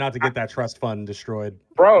he's trying not to get that trust fund destroyed.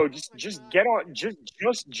 Bro, just get on.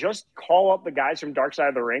 Just call up the guys from Dark Side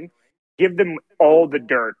of the Ring. Give them all the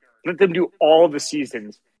dirt. Let them do all the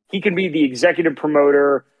seasons. He can be the executive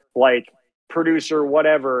promoter, like, producer,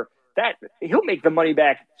 whatever. That he'll make the money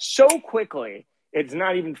back so quickly. It's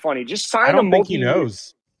not even funny. Just sign. I don't think he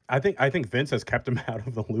knows. I think Vince has kept him out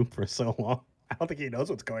of the loop for so long. I don't think he knows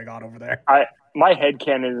what's going on over there. My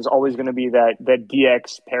headcanon is always going to be that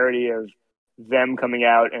DX parody of them coming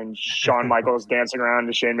out and Shawn Michaels dancing around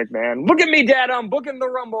to Shane McMahon. Look at me, Dad! I'm booking the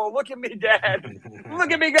Rumble. Look at me, Dad!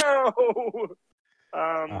 Look at me go!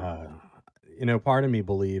 Part of me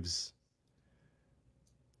believes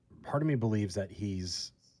that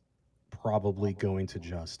he's probably going to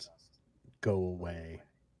just go away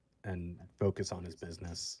and focus on his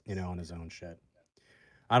business, on his own shit.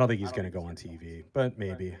 I don't think he's going to go on TV, but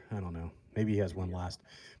maybe. I don't know. Maybe he has one last.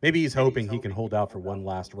 Maybe he's hoping he can hold out for one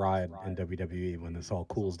last ride in WWE when this all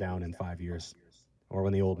cools down in 5 years, or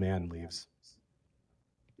when the old man leaves.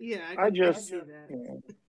 Yeah, I just see that.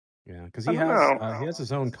 Yeah, because he has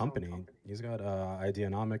his own company. He's got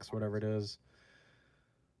Ideanomics, whatever it is.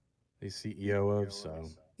 He's CEO of. So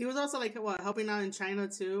he was also like helping out in China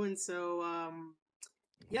too, and so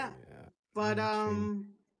yeah. But I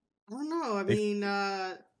don't know. I mean,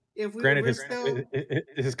 if we granted, still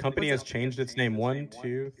his company has changed its name 1,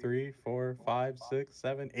 2, 3, 4, 5, 6,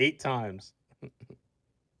 7, 8 times.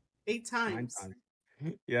 8 times. 9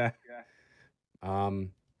 times. Yeah.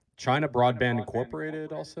 China Broadband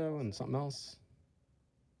Incorporated also, and something else.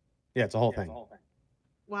 Yeah, it's a whole thing.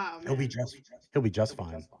 Wow, man. He'll be just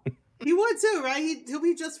fine. He would too, right? He'll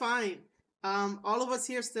be just fine. All of us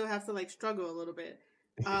here still have to struggle a little bit.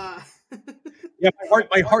 Yeah,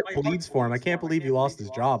 my heart bleeds for him. I can't believe he lost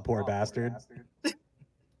his job, poor bastard.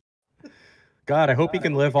 God, I hope he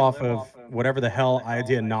can live off of whatever the hell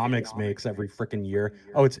Ideanomics makes every freaking year.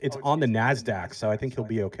 Oh, it's on the NASDAQ, so I think he'll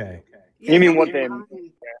be okay. Yeah, you mean what they? Oh,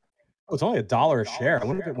 it's only $1 a share. I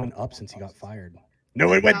wonder if it went up since he got fired.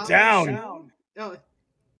 No, it went down. Oh,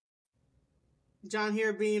 John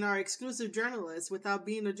here being our exclusive journalist without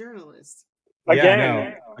being a journalist. Again, yeah,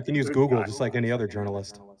 no. I can use Google just like any other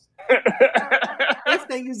journalist. If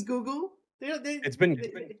they use Google, it's been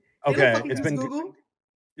Google.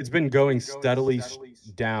 It's been going steadily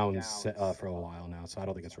down for a while now, so I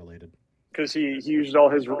don't think it's related. Because he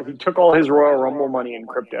took all his Royal Rumble money in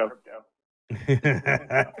crypto.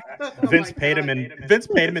 Vince paid him in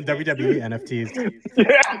WWE NFTs.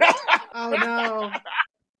 Oh no.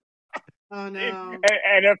 Oh no.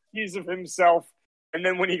 NFTs of himself, and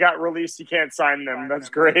then when he got released, he can't sign them. That's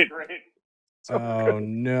great. Oh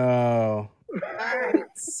no. All right,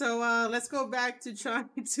 so let's go back to trying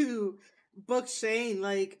to book Shane.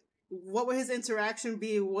 What would his interaction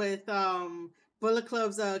be with Bullet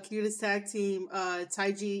Club's cutest tag team,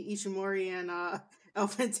 Taiji Ishimori and El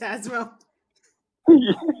Phantasmo?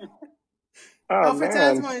 El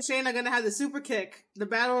Phantasmo and Shane are gonna have the super kick, the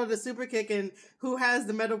battle of the super kick, and who has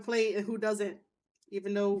the metal plate and who doesn't.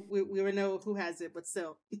 Even though we already know who has it, but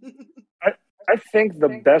still. I think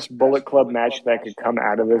the best Bullet Club match that could come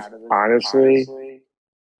out of this, honestly,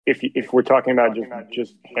 if we're talking about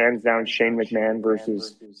just hands down Shane McMahon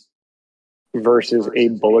versus a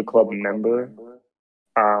Bullet Club member,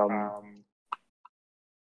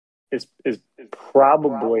 is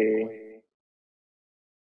probably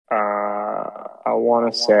I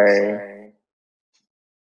want to say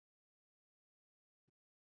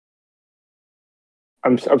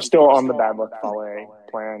I'm still on the Bad Luck Fale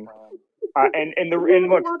plan.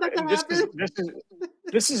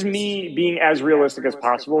 This is me being as realistic as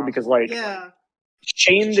possible because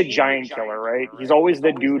Shane the Giant Killer, right? He's always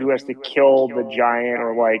the dude who has to kill the giant,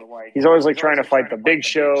 or he's always trying to fight the Big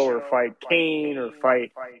Show or fight Kane or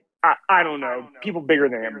fight I don't know, people bigger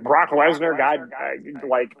than him. Brock Lesnar,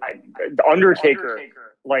 the Undertaker,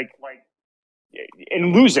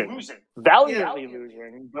 and losing, valiantly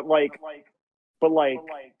losing, but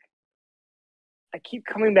I keep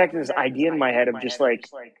coming back to this idea in my head of just Fale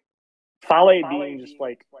being just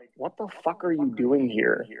what the fuck are you doing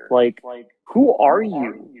here? Who are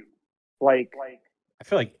you? I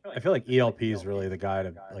feel like ELP is really the guy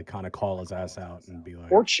to kind of call his ass out and be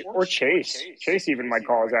like, or Chase. Chase even might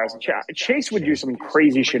call his ass. Chase would do some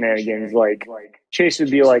crazy shenanigans. Chase would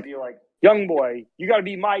be like, young boy, you got to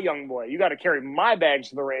be my young boy. You got to carry my bags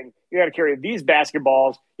to the ring. You got to carry these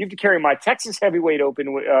basketballs. You have to carry my Texas Heavyweight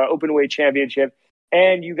Openweight Championship,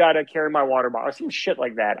 and you got to carry my water bottle. Some shit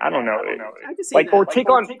like that. I don't know. I can see that. Or take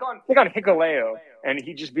on Hikuleo, and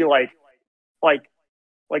he'd just be like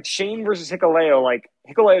Shane versus Hikuleo.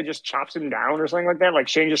 Hikuleo just chops him down or something like that.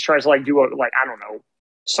 Shane just tries to do a I don't know,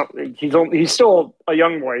 something. He's still a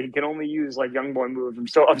young boy. He can only use young boy moves. I'm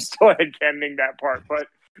still headcanoning that part, but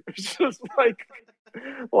it's just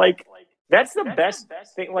that's the best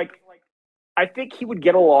thing. I think he would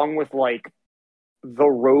get along with the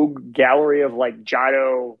rogue gallery of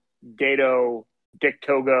Jado, Gato, Dick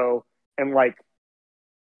Togo, and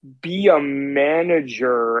be a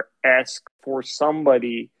manager-esque for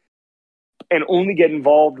somebody and only get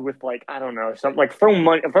involved with I don't know, something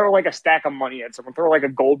throw a stack of money at someone, throw a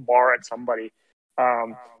gold bar at somebody.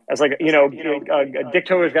 As Dick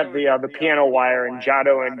Togo's got the piano wire, and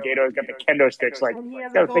Jado and Gato's got the kendo sticks. I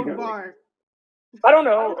don't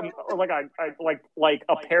know, or a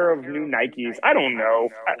pair of new Nikes. I don't know.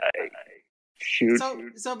 Shoot.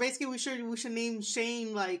 So basically, we should name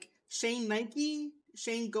Shane Shane Nike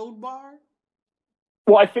Shane Goldbar?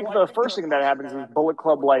 Well, I think the first thing that happens is Bullet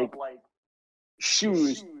Club like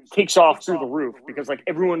shoes takes off through the roof because like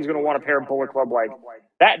everyone's going to want a pair of Bullet Club like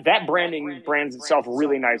that branding brands itself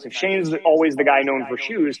really nice. If Shane's always the guy known for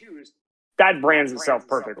shoes, that brands itself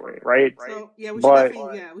perfectly, right? So yeah, we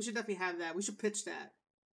should definitely have that. We should pitch that.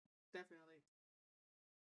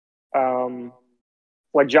 Definitely.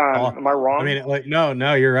 Like John, am I wrong? I mean, like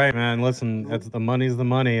no, you're right, man. Listen, that's the money's the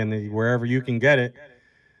money, and wherever you can get it,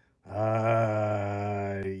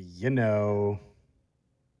 you know.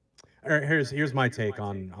 Here's my take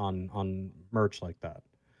on merch like that.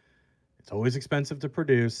 It's always expensive to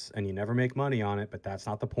produce, and you never make money on it. But that's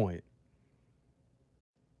not the point.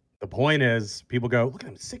 The point is, people go, look at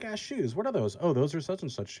them sick ass shoes. What are those? Oh, those are such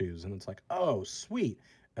and such shoes, and it's like, oh, sweet.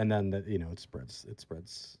 And then it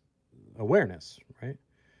spreads awareness, right?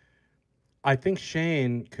 I think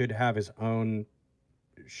Shane could have his own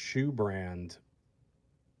shoe brand,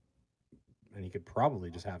 and he could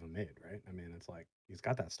probably just have them made, right? I mean, it's like he's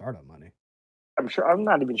got that startup money. I'm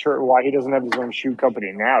not even sure why he doesn't have his own shoe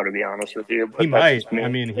company now, to be honest with you. But he might. I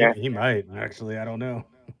mean, he might actually. I don't know.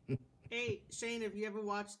 Hey, Shane, have you ever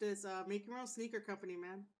watched this Make Your Own Sneaker Company,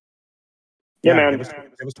 man? Yeah, man. It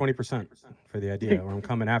was 20% for the idea, or I'm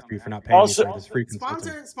coming after you for not paying me for this free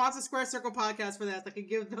consulting. Sponsor Square Circle Podcast for that. I could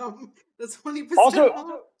give them the 20%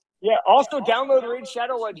 Also download Raid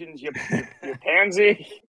Shadow Legends, you pansy.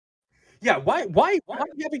 Yeah, why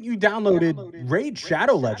haven't you downloaded Raid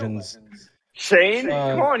Shadow Legends? Shane,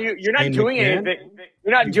 come on, you're not doing anything.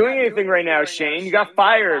 You're not doing anything right now, Shane. You got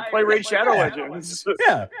fired. Play Raid Shadow Legends.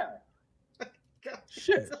 Yeah.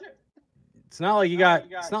 Shit. It's not like you got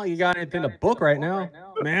anything to book right now,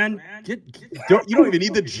 man. You don't even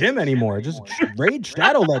need the gym anymore. Just Raid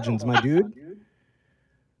Shadow Legends, my dude.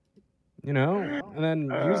 You know, and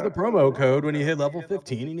then use the promo code when you hit level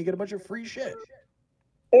 15 and you get a bunch of free shit.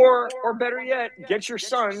 Or better yet, get your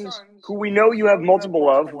sons, who we know you have multiple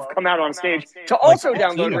of, who've come out on stage, to also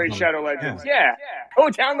download Raid Shadow Legends. Yeah. Go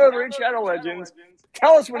download Raid Shadow Legends.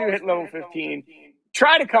 Tell us when you hit level 15.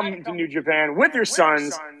 Try to come to New Japan with your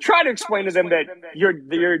sons. Try to explain to them that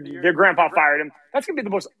their grandpa fired him. That's gonna be the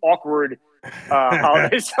most awkward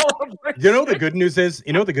holiday celebration. You know the good news is.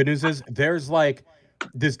 There's like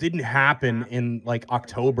this didn't happen in like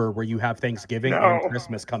October where you have Thanksgiving and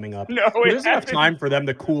Christmas coming up. No, there's enough time for them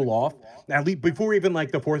to cool off at least before even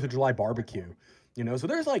like the 4th of July barbecue. You know, so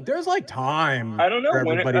there's like time. I don't know for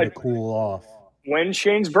everybody to cool off. When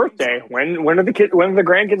Shane's birthday? When are the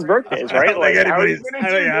grandkids' birthdays? Right?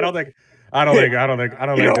 I don't think.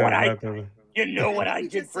 You know what I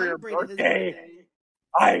did for your birthday?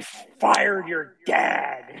 I fired your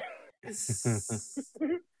dad.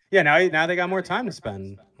 Yeah, now they got more time to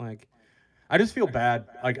spend. Like, I just feel bad.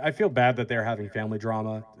 Like, I feel bad that they're having family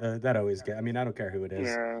drama. That always I mean, I don't care who it is.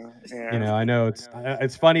 Yeah. You know, I know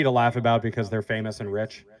it's funny to laugh about because they're famous and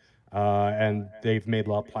rich. And they've made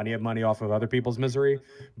plenty of money off of other people's misery,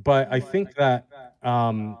 but I think that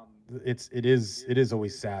it is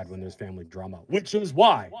always sad when there's family drama, which is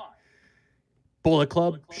why Bullet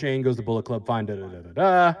Club, Shane goes to Bullet Club, fine,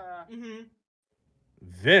 Mm-hmm.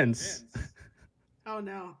 Vince. Oh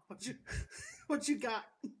no, what you got?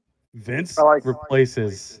 Vince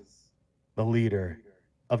replaces the leader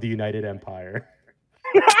of the United Empire.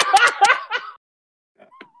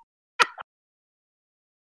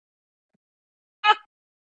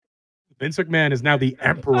 Vince McMahon is now the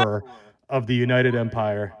emperor of the United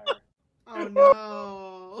Empire. Oh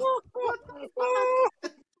no!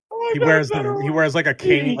 He wears like a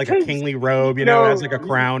kingly robe, you know, has like a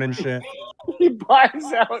crown and shit. He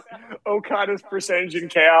buys out Okada's percentage in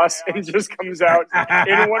Chaos and just comes out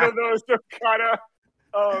in one of those Okada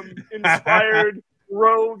inspired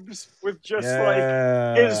robes with just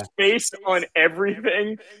like his face on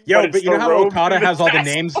everything. Yo, but you know how Okada has all the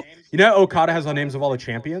names? You know how Okada has all the names of all the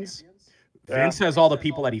champions? Vince has all the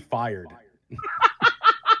people that he fired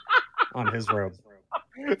on his robe.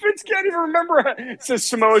 Vince can't even remember. It says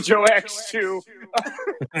Samoa Joe X2.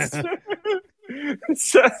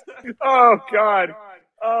 Oh God.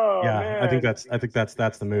 Oh yeah, man. I think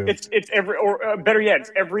that's the move. It's every, or better yet,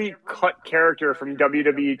 it's every cut character from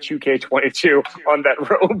WWE 2K22 on that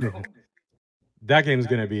robe. That game's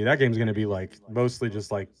gonna be like mostly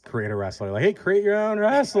just like create a wrestler. Like, hey, create your own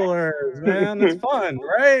wrestlers, man. That's fun,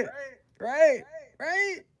 right?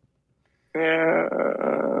 Yeah.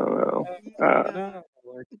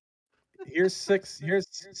 Here's six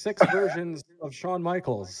versions of Shawn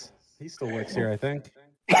Michaels. He still works here, I think.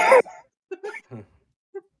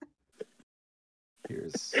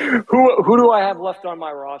 Who do I have left on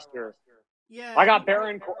my roster? Yeah. I got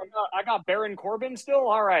Baron Corbin still.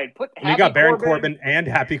 All right, put You got Baron Corbin and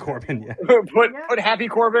Happy Corbin. Yeah. put Happy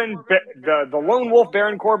Corbin, the lone wolf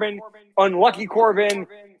Baron Corbin, Unlucky Corbin,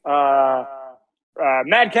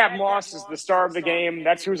 Madcap Moss is the star of the game.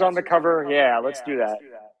 That's who's on the cover. Yeah, let's do that.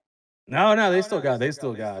 No, they still got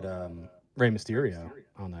Rey Mysterio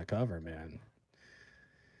on that cover, man.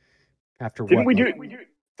 After Didn't we do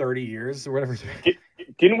 30 years or whatever?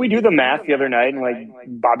 Didn't we do the math the other night? And like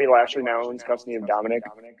Bobby Lashley now owns custody of Dominic.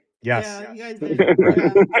 Yes. Yeah, you guys did.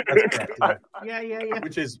 That's correct, Yeah.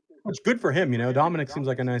 Which good for him, you know. Dominic seems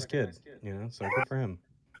like a nice kid, you know, so good for him.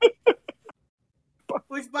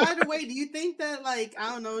 Which, by the way, do you think that, like,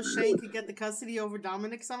 I don't know, Shane could get the custody over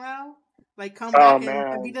Dominic somehow? Like, come back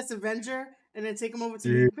and be this Avenger and then take him over to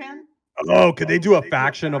New Japan? Oh, could they do a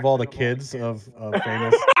faction of all the kids of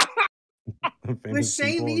famous With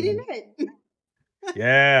Shane leading it?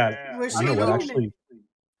 Yeah. You know what,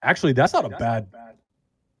 actually, that's not a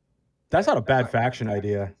bad faction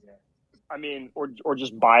idea. I mean, or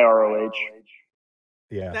just buy ROH.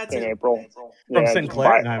 Yeah, that's in it. April. From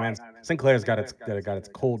Sinclair. No, man. Sinclair's got its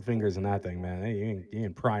cold fingers in that thing, man. You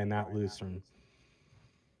ain't prying that loose from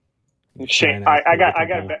Shane. I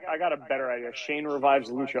got a better idea. Shane revives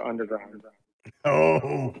Lucha Underground.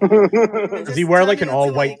 Oh. Does he wear like an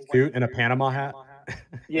all-white suit and a Panama hat?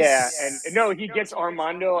 Yeah, and no, he gets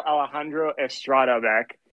Armando Alejandro Estrada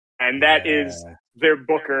back, and that is their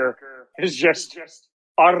booker is just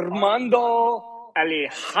Armando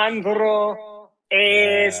Alejandro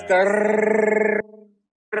Estrada.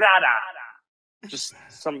 Just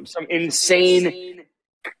some insane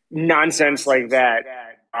nonsense like that.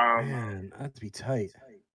 Man, that'd be tight.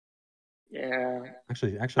 Yeah.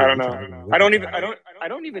 Actually, I don't know. I don't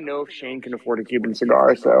even know if Shane can afford a Cuban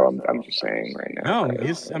cigar. So I'm just saying right now. No,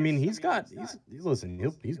 he's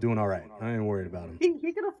doing all right. I ain't worried about him.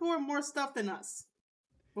 He can afford more stuff than us.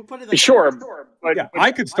 We'll put it like sure. But, yeah,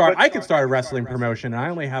 I could start a wrestling promotion, and I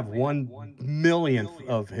only have 1/1,000,000th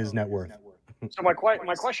of his net worth. So my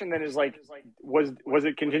question then is like, was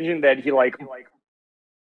it contingent that he like?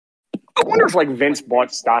 I wonder if like Vince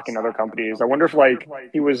bought stock in other companies. I wonder if like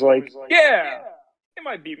he was like, yeah, they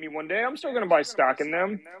might beat me one day. I'm still going to buy stock in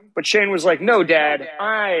them. But Shane was like, no, Dad,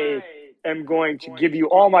 I am going to give you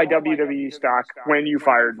all my WWE stock when you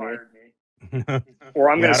fired me,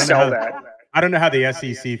 or I'm going to sell that. I don't know how the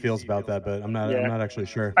SEC feels about that, but I'm not actually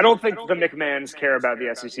sure. I don't think the McMahons care about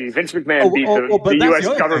the SEC. Vince McMahon beat the U.S.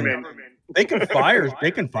 government. They can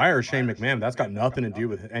fire Shane McMahon. That's got nothing to do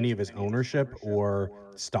with any of his ownership or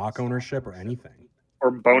stock ownership or anything.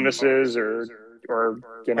 Or bonuses or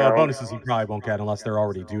you know. Bonuses he probably won't get unless they're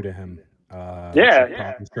already due to him. I'm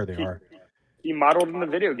sure they are. He modeled in the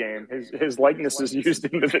video game. His likeness is used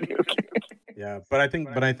in the video game. Yeah, but I think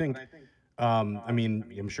I mean,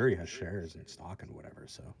 I'm sure he has shares and stock and whatever.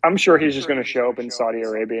 So I'm sure he's just going to show up in Saudi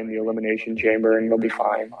Arabia in the Elimination Chamber and he'll be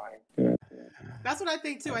fine. Yeah. That's what I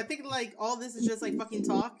think too. I think like all this is just like fucking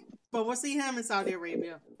talk, but we'll see him in Saudi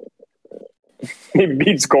Arabia. He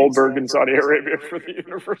beats Goldberg in Saudi Arabia for the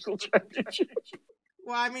Universal Championship.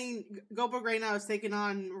 Well, I mean, Goldberg right now is taking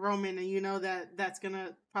on Roman, and you know that's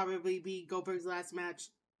gonna probably be Goldberg's last match.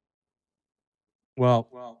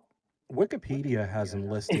 Well, Wikipedia has him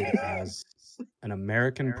listed as an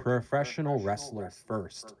American professional wrestler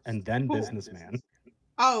first, and then businessman.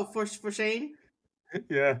 Oh, for Shane?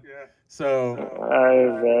 Yeah. So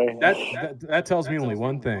that tells me only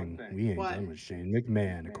one thing: we ain't done with Shane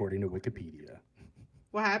McMahon, according to Wikipedia.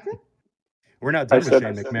 What happened? We're not done with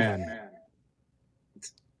Shane McMahon.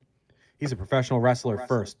 He's a professional wrestler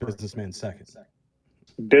first, businessman second.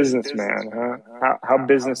 Businessman, huh? How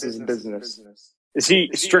business is business? Is he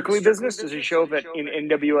strictly business? Does he show that in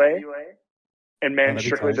NWA and man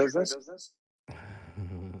strictly business?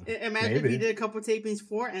 Imagine if he did a couple tapings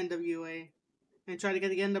for NWA and try to get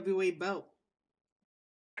the NWA belt.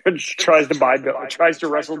 Tries to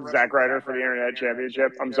wrestle Zack Ryder for the Internet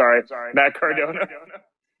Championship. I'm sorry, Matt Cardona.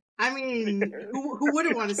 I mean, who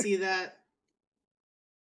wouldn't want to see that?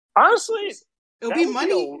 Honestly, it'll be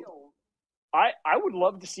money. I would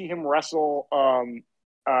love to see him wrestle.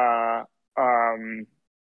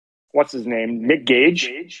 What's his name? Nick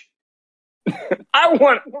Gage. I've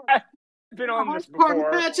been on this before.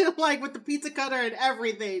 Imagine like with the pizza cutter and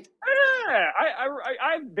everything. Yeah,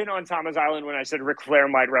 I've been on Thomas Island when I said Ric Flair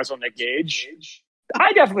might wrestle Nick Gage.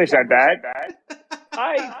 I definitely said that.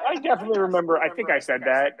 I definitely remember. I think I said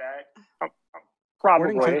that.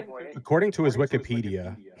 Probably. According to his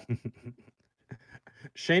Wikipedia,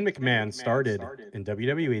 Shane McMahon started in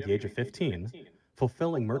WWE at the age of 15,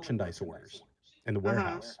 fulfilling merchandise orders in the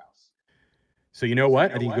warehouse. So you know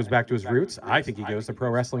what? I think he goes back to his roots. I think he goes to Pro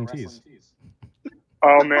Wrestling Tees.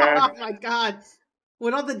 Oh man. Oh my god.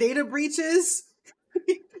 With all the data breaches,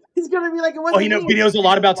 he's gonna be like, it wasn't Well, he knows a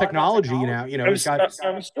lot about technology now. I'm He's got.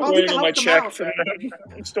 still Oh, he waiting can on my help them check out. from them.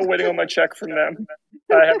 I'm still waiting on my check from them.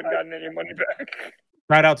 I haven't gotten any money back.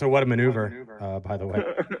 Shout out to What a Maneuver, by the way.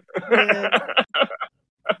 Yeah.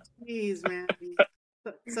 Jeez, man.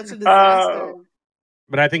 Such a disaster.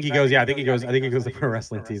 But I think he goes. Yeah, I think he goes to pro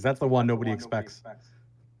wrestling tees. That's the one nobody expects.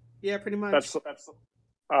 Yeah, pretty much. That's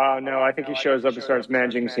no, I think he shows up and starts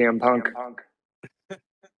managing CM Punk.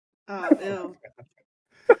 Oh, ew.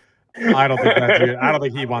 I don't think that dude. I don't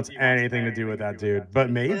think he wants anything to do with that dude. But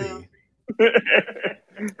maybe. Yeah.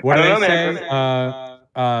 What do I they don't say? know,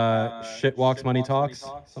 Shit walks, money talks,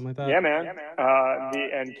 something like that. Yeah, man.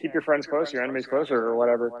 And keep your friends close, your enemies closer, or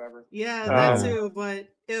whatever. Yeah, that too. But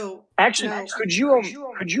ew. Actually, No. could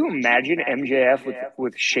you imagine MJF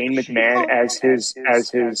with Shane McMahon as his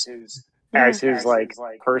like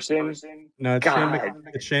person? No, it's God.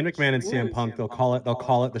 Shane McMahon and CM Punk. They'll call it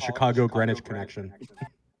the Chicago Greenwich connection.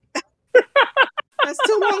 That's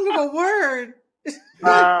too long of a word.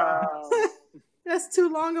 That's too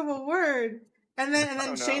long of a word. And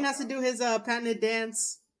then Shane has to do his patented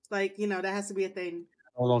dance. Like, that has to be a thing.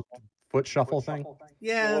 A little foot shuffle thing.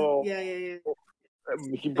 Yeah, Well, yeah.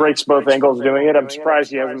 He breaks both ankles doing it. I'm surprised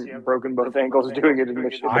he hasn't broken both ankles doing it in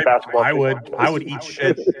the basketball. I would eat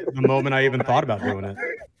shit the moment I even thought about doing it.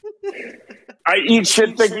 I eat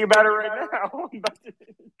shit thinking about it right now.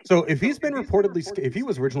 So if he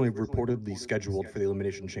was originally reportedly scheduled for the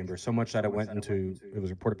Elimination Chamber, so much that it was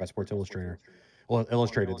reported by Sports Illustrated. Well,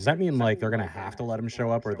 Illustrated. Does that mean like they're gonna have to let him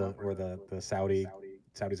show up, or the Saudis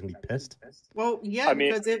gonna be pissed? Well, yeah,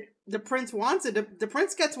 because if the prince wants it, the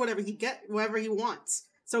prince gets whatever he wants.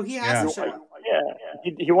 So he has to show up. Yeah,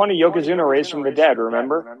 he wanted Yokozuna raised from the dead.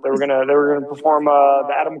 Remember, they were gonna perform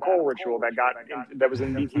the Adam Cole ritual that was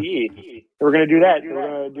in BTE. They were gonna do that. They were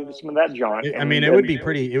gonna do some of that jaunt. I mean, it would be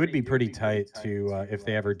pretty tight to if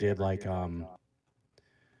they ever did like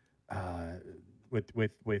with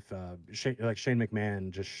Shane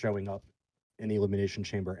McMahon just showing up in the Elimination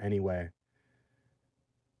Chamber anyway.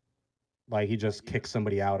 Like he just kicks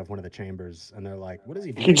somebody out of one of the chambers, and they're like, "What is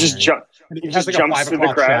he doing?" He just jumps. He has like jumps a 5 to the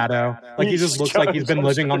o'clock crowd. shadow. Like he just looks like he's been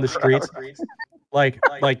living on the streets. Like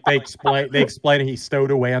they explain he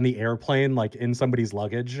stowed away on the airplane, like in somebody's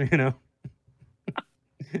luggage.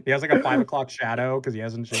 He has like a 5 o'clock shadow because he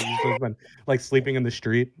hasn't changed. He's been like sleeping in the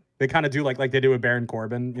street. They kind of do like they do with Baron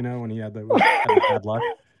Corbin, when he had the bad luck.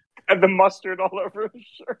 Had the mustard all over his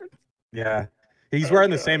shirt. Yeah. He's wearing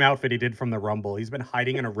the same outfit he did from the Rumble. He's been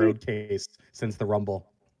hiding in a road case since the Rumble.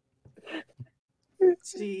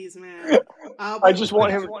 Jeez, man. I just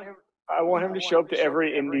want him. I want him to show up to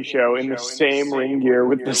every indie show in the same ring gear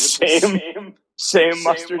with the same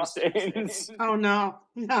mustard stains. Oh no!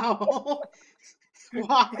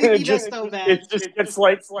 Why? He does so bad. It's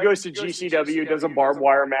like goes to GCW, does a barbed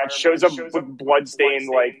wire match, shows up with bloodstained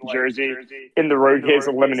like jersey in the road case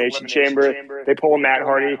elimination chamber. They pull a Matt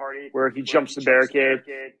Hardy where he jumps the barricade,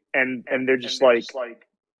 and they're just like,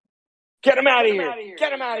 "Get him out of here!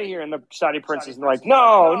 Get him out of here!" And the Saudi prince is like,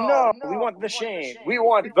 "No, we want the Shane. We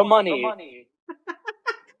want the money.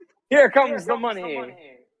 Here comes the money."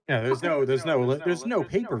 Yeah, there's no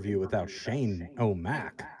pay-per-view without Shane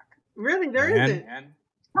O'Mac. Really, there isn't.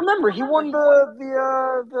 Remember, he won the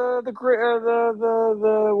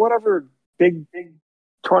whatever big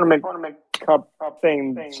tournament cup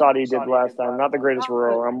thing Saudi did last time. Not the greatest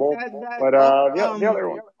Royal Rumble, but the other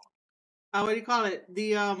one. What do you call it?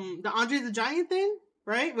 The Andre the Giant thing,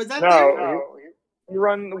 right? Was that no? He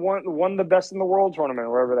won the Best in the World tournament,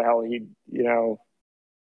 wherever the hell he.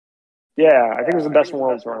 Yeah, I think it was the Best in the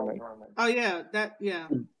World tournament. Oh yeah, yeah.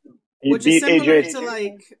 He Which is beat similar AJ to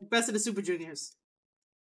like Best of the Super Juniors,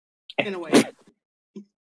 in a way.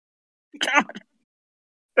 God,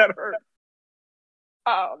 that hurt.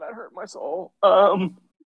 Oh, that hurt my soul. No,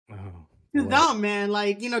 man,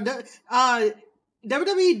 like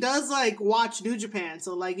WWE does like watch New Japan,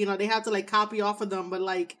 so like they have to like copy off of them, but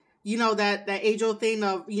like that age-old thing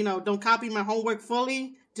of don't copy my homework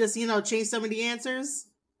fully, just change some of the answers.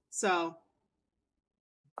 So,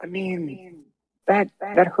 I mean. That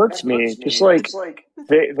hurts me. Just like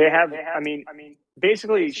they have. I mean,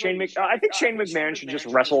 basically, I think Shane McMahon should just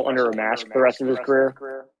wrestle under a mask the rest of his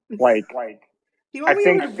career. Like he won't be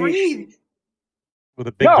able to breathe with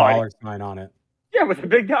a big dollar sign on it. Yeah, with a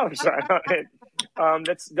big dollar sign on it.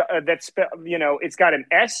 That's it's got an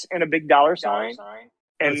S and a big dollar sign,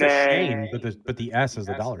 and it's then a Shane, but the S is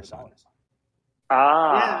the dollar sign.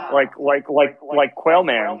 Like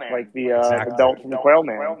Quailman, like the belt from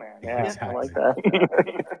Quailman. Yeah, exactly. I like that.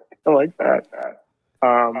 I like that.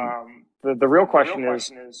 the real question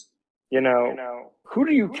is, who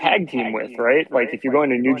do you tag team with, right? Like if you go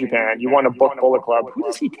into New Japan, you want to book Bullet Club. Who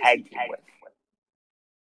does he tag team with?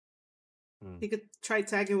 He could try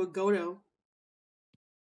tagging with Goto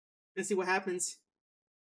and see what happens.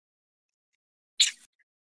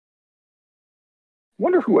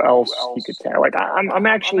 Wonder who else he could tag. Like I'm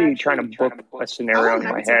actually trying to book a scenario in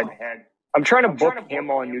my head. I'm trying to book him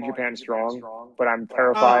on New Japan Strong, but I'm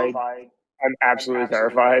terrified. I'm absolutely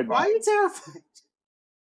terrified. Why are you terrified?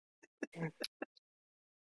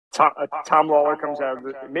 Tom Lawler comes out.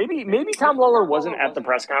 Maybe Tom Lawler wasn't at the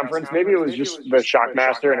press conference. Maybe it was just the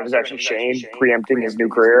Shockmaster, and it was actually Shane preempting his new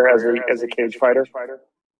career as a cage fighter.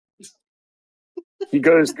 He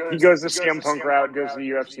goes the CM Punk route, goes to the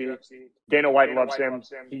UFC. Dana White loves him.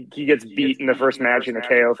 He gets beat in the first match in a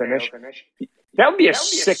KO finish. That would be a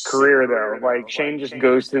sick career, though. Like Shane just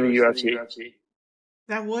goes to the UFC.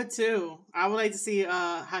 That would too. I would like to see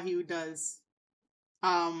how he does.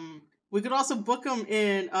 We could also book him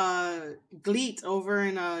in GLEAT over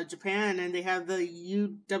in Japan, and they have the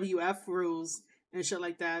UWF rules and shit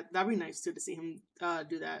like that. That'd be nice too to see him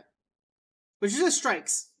do that. Which is just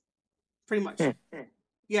strikes, pretty much.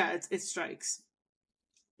 Yeah, it's strikes.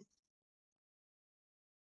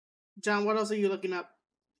 John, what else are you looking up?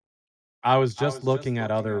 I was just looking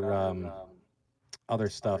at other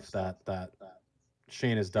stuff that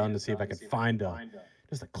Shane has done to see if I could find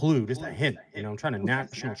just a clue, just a hint. I'm trying to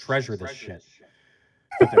national treasure this shit.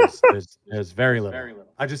 But there's very little.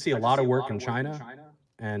 I just see a lot of work in China,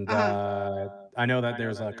 and I know that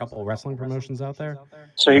there's a couple of wrestling promotions out there.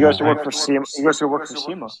 So he goes to work for SEMA. He goes to work for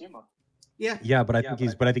SEMA. Yeah, but I think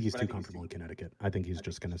he's too comfortable in Connecticut. I think he's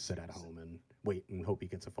just gonna sit at home and wait and hope he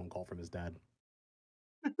gets a phone call from his dad.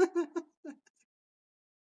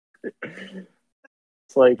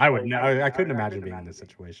 It's like I couldn't imagine being in this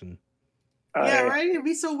situation. Yeah, right. It'd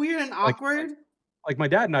be so weird and awkward. Like my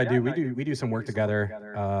dad and I do. We do some work together.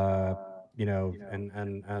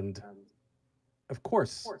 And of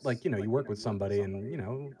course, like you work with somebody, and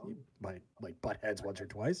you might butt heads once or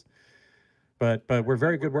twice. But we're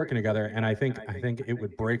very good working together, and I think it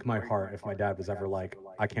would break my heart if my dad was ever like,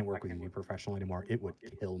 I can't work with you professionally anymore. It would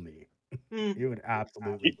kill me. It would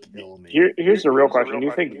absolutely kill me. Here's the real question: do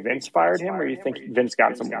you think Vince fired him, or do you think Vince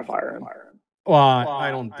got someone to fire him? Well,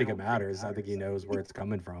 I don't think it matters. I think he knows where it's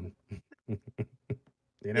coming from. You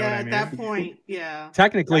know what I mean? At that point, yeah.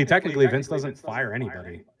 Technically, Vince doesn't fire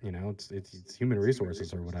anybody. It's human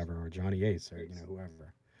resources or whatever, or Johnny Ace, or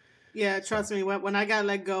whoever. Yeah, trust me. When I got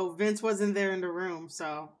let go, Vince wasn't there in the room.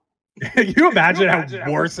 So, you imagine how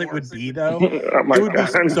worse it would be, though. It would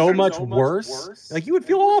be so much worse. Like you would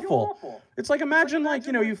feel awful. It's like imagine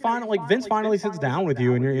you find Vince finally sits down with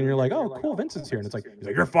you, and you're like, oh, cool, Vince is here, and he's like,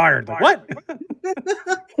 you're fired. Like what?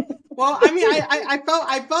 Well, I mean, I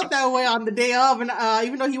felt that way on the day of, and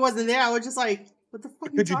even though he wasn't there, I was just like, what the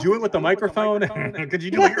fuck? Could you do it with the microphone? Could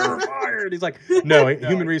you do it? You're fired. He's like, no,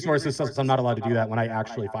 human resources says I'm not allowed to do that when I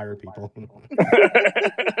actually fire people.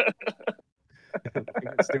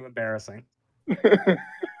 It's too embarrassing.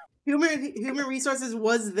 Human resources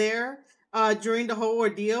was there during the whole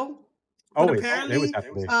ordeal. Always. Apparently,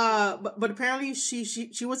 but apparently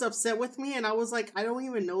she was upset with me, and I was like, I don't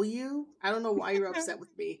even know you. I don't know why you're upset with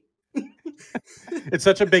me. It's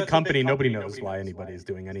such a big company, nobody knows why anybody's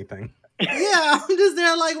doing anything. Yeah, I'm just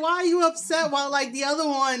there like, why are you upset while the other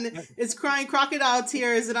one is crying crocodile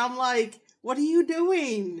tears, and I'm like, what are you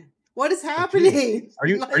doing? What is happening? Are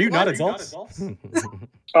you not adults?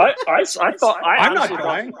 I thought I'm not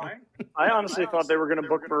crying. I honestly thought they were going to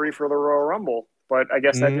book Marie for the Royal Rumble, but I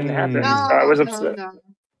guess that didn't happen. No, I was upset. No.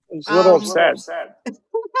 I was a little upset.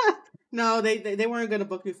 No, they weren't going to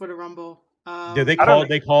book me for the Rumble. Yeah, they called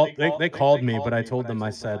me, but I told them, I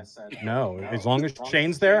said, no, as long as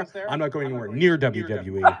Shane's there, I'm not going anywhere near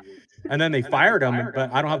WWE. And then they fired him,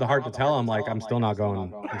 but I don't have the heart to tell him, like, I'm still not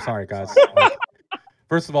going. I'm sorry, guys. Like,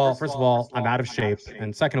 first of all, I'm out of shape,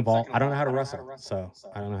 and second of all, I don't know how to wrestle, so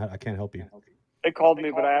I can't help you. They called me,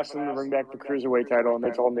 but I asked them to bring back the Cruiserweight title, and they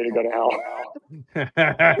told me to go to hell.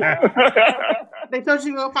 They told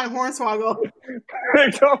you to go find Hornswoggle. They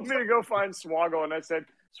told me to go find Swoggle, and I said,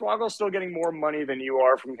 Swoggle's still getting more money than you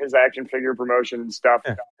are from his action figure promotion and stuff.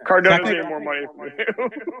 Yeah. Cardona's getting more money from you.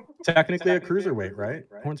 Technically a cruiserweight, right?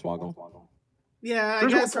 Hornswoggle? Yeah, I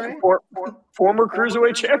guess, right? Former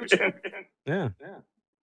Cruiserweight champion. Yeah.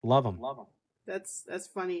 Love him. That's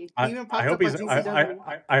funny. I hope he's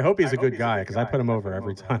I hope he's a good guy, because I put him over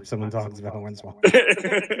every time someone talks about Hornswoggle.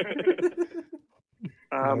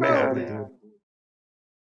 Oh, man.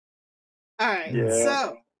 All right. Yeah.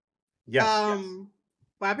 So, yes.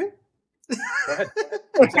 what happened? Go ahead.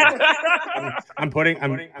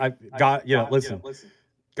 God, listen.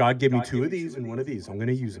 God gave me 2 of these and 1 of these. I'm going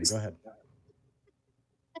to use them. Go ahead.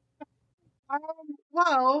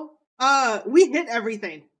 Well, we hit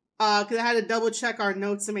everything. Because I had to double check our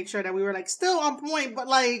notes to make sure that we were like still on point. But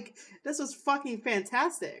like, this was fucking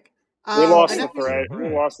fantastic. We lost the thread. We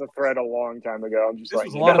lost the thread a long time ago. I'm just this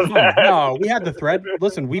was a lot of fun. No, we had the thread.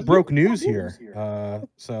 Listen, we broke news here.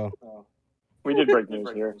 So we did break news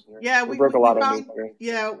here. Yeah, we broke a lot of news here.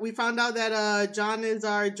 Yeah, we found out that John is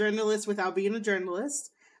our journalist without being a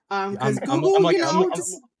journalist. I'm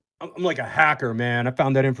like a hacker, man. I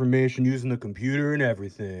found that information using the computer and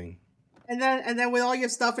everything. And then with all your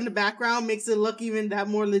stuff in the background makes it look even that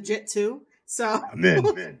more legit too. So I'm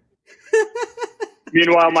in.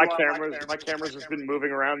 Meanwhile, my camera's just been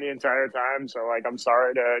moving around the entire time. So like, I'm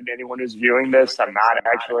sorry to anyone who's viewing this. I'm not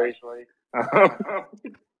actually.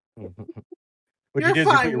 What you did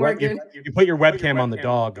is you put your webcam on the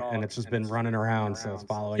dog, and it's just been running around, so it's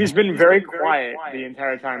following. He's been very quiet the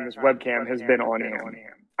entire time this webcam has been on him.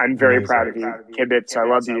 I'm very proud of you, Kibitz. I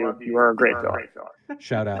love you. You are a great dog.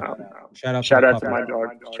 Shout out to my dog.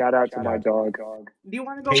 Shout out to my dog. Do you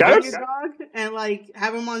want to go get your dog and like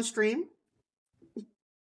have him on stream?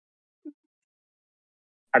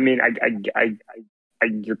 I mean,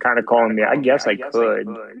 you're kind of calling me. I guess I could.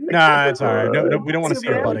 Nah, it's all right. No, we don't want to see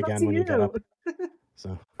your butt again when you get up.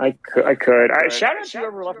 So I could. Shout out to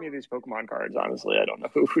whoever left me these Pokemon cards. Honestly, I don't know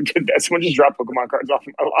who did that. Someone just dropped Pokemon cards off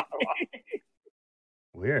my lobby.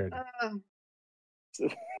 Weird.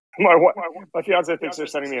 My fiance thinks they're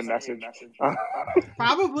sending me a message.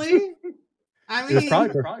 Probably. I mean, it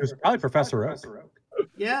was probably Professor Oak.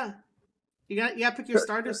 Yeah, you got to pick your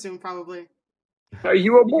starter soon, probably. Are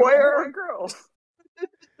you a boy or a girl?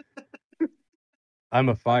 I'm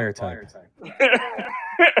a fire type.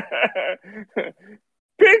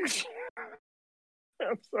 Big.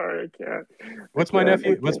 I'm sorry, I can't. What's my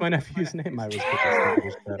nephew's name? I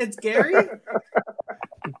was. It's Gary.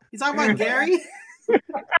 You talking about Gary?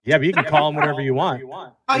 Yeah, but you can call him whatever you want.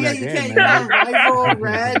 Oh yeah, you can. Rival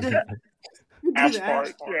Red.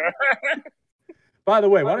 Yeah. By the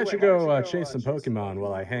way, why don't you go chase some Pokemon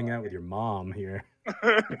while I hang out with your mom here?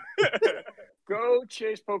 Go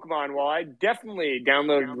chase Pokemon while I definitely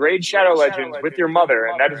download Raid Shadow Legends with your mother,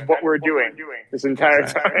 and that is what we're doing this entire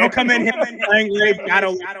time. Don't come in here playing Raid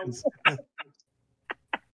Shadow Legends.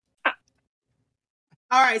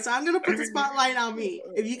 All right, so I'm going to put the spotlight on me.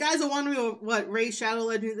 If you guys are wondering what Raid Shadow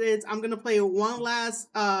Legends is, I'm going to play one last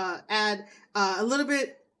ad a little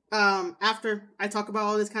bit after I talk about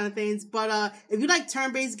all this kind of things. But if you like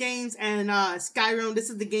turn-based games and Skyrim, this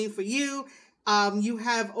is the game for you. You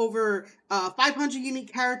have over 500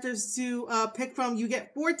 unique characters to pick from. You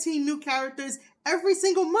get 14 new characters every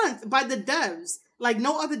single month by the devs. Like,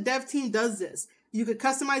 no other dev team does this. You could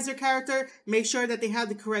customize your character, make sure that they have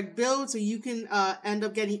the correct build so you can end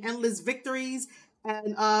up getting endless victories,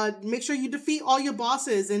 and make sure you defeat all your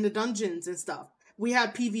bosses in the dungeons and stuff. We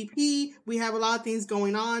have PvP, we have a lot of things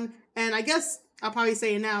going on, and I guess I'll probably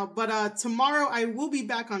say it now, but tomorrow I will be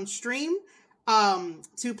back on stream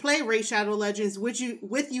to play Raid Shadow Legends with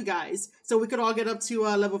you guys, so we could all get up to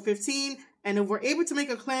level 15, and if we're able to make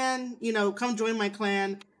a clan, come join my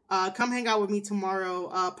clan. Come hang out with me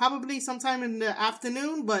tomorrow, probably sometime in the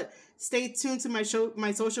afternoon, but stay tuned to my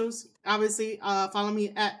socials. Obviously, follow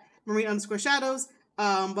me at Marie_Shadows.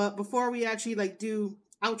 But before we actually do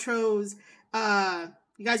outros,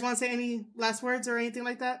 you guys want to say any last words or anything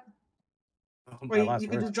like that? Or you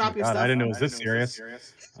can just drop your stuff. I didn't know it was this serious.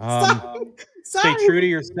 Sorry. Stay true to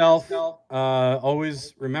yourself.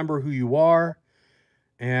 Always remember who you are.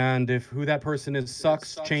 And if who that person is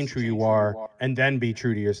sucks, change who you are, and then be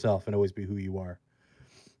true to yourself and always be who you are.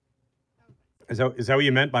 Is that what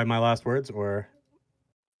you meant by my last words, or?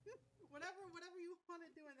 Whatever you want to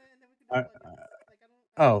do, and then we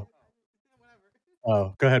can.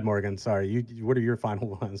 Oh, go ahead, Morgan. Sorry. What are your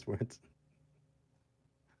final last words?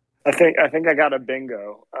 I think I got a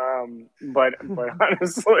bingo. But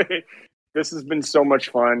honestly, this has been so much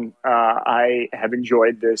fun. I have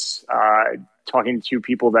enjoyed this. Talking to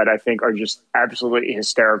people that I think are just absolutely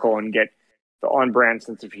hysterical and get the on-brand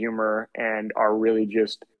sense of humor and are really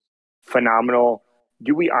just phenomenal.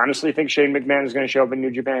 Do we honestly think Shane McMahon is going to show up in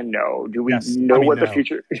New Japan? No. Do we know what the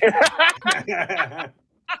future?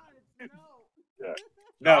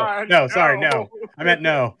 No. Sorry, no. I meant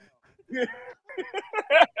no.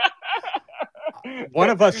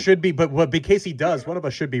 One of us should be, but in case he does, one of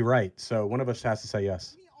us should be right. So one of us has to say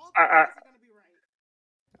yes.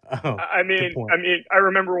 I mean, I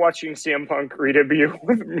remember watching CM Punk redebut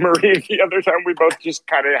with Marie the other time. We both just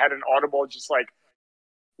kind of had an audible, just like,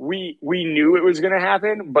 we knew it was going to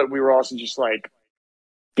happen, but we were also just like,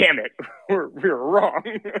 damn it, we were wrong.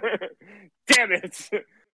 Damn it.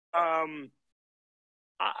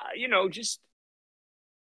 Just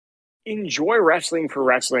enjoy wrestling for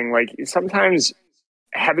wrestling. Like, sometimes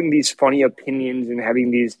having these funny opinions and having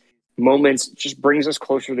these moments just brings us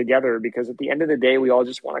closer together, because at the end of the day, we all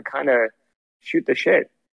just want to kind of shoot the shit.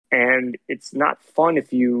 And it's not fun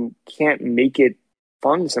if you can't make it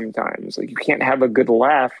fun sometimes. Like, you can't have a good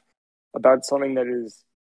laugh about something that is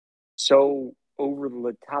so over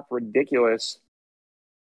the top ridiculous.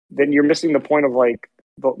 Then you're missing the point of like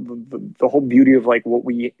the whole beauty of like what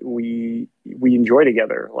we enjoy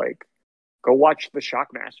together. Like, go watch the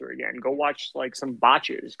Shockmaster again. Go watch like some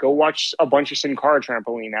botches. Go watch a bunch of Sin Cara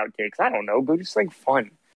trampoline outtakes. I don't know. Go do something fun.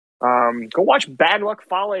 Go watch Bad Luck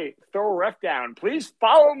Fale throw a ref down. Please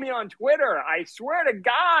follow me on Twitter. I swear to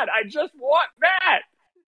God, I just want that.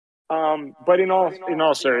 But in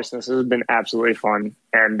all seriousness, this has been absolutely fun,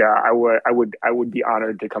 and I would be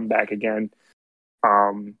honored to come back again.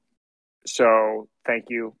 So thank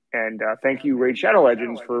you, and thank you, Raid Shadow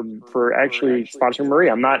Legends, for actually sponsoring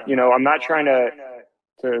Marie. I'm not trying to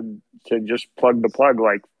just plug the plug.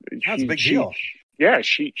 Like, that's a big deal. Yeah,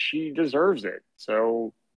 she deserves it.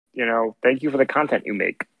 So, thank you for the content you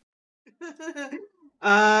make.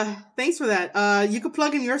 Thanks for that. You can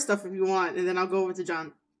plug in your stuff if you want, and then I'll go over to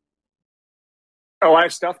John. Oh, I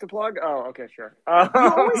have stuff to plug? Oh, okay, sure. You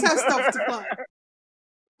always have stuff to plug.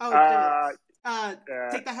 Oh,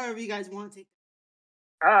 take that however you guys want to take.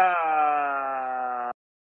 Yeah.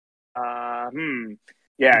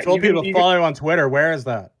 You told people to follow you on Twitter. Where is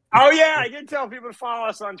that? Oh, yeah, I did tell people to follow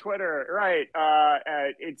us on Twitter. Right.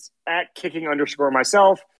 It's at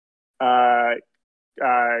 @kicking_myself.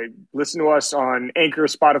 Listen to us on Anchor,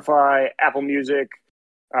 Spotify, Apple Music,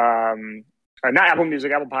 not Apple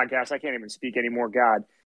Music, Apple Podcasts. I can't even speak anymore. God.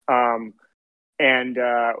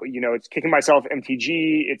 It's Kicking Myself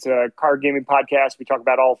MTG. It's a card gaming podcast. We talk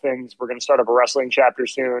about all things. We're going to start up a wrestling chapter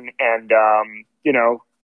soon. And,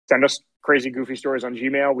 send us crazy, goofy stories on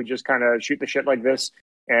Gmail. We just kind of shoot the shit like this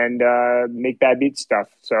and make bad beat stuff.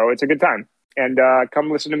 So it's a good time. And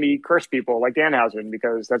come listen to me curse people like Danhausen,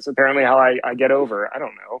 because that's apparently how I get over. I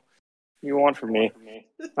don't know. What do you want from me?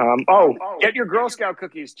 Get your Girl Scout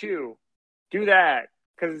cookies too. Do that,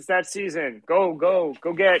 because it's that season. Go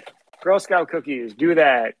get Girl Scout cookies. Do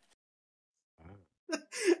that.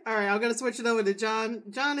 All right, I'm going to switch it over to John.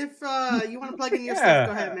 John, if you want to plug in your stuff,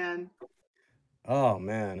 go ahead, man. Oh,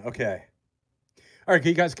 man. Okay. All right,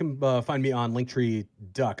 you guys can find me on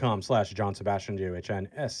linktree.com/JohnSebastian,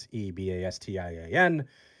 JohnSebastian.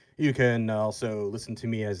 You can also listen to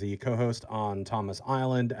me as the co-host on Thomas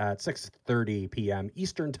Island at 6:30 p.m.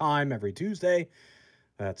 Eastern Time every Tuesday.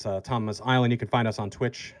 That's Thomas Island. You can find us on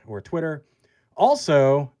Twitch or Twitter.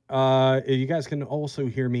 Also, you guys can also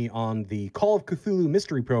hear me on the Call of Cthulhu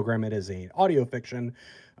Mystery Program. It is an audio fiction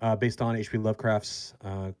based on H.P. Lovecraft's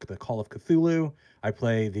The Call of Cthulhu. I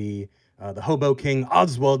play the Hobo King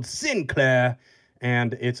Oswald Sinclair,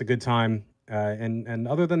 and it's a good time. And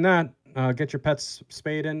other than that, get your pets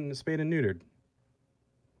spayed and neutered.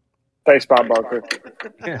 Thanks, Bob Barker.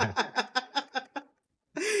 Yeah.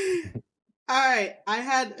 All right, I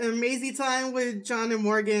had an amazing time with John and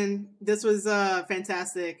Morgan. This was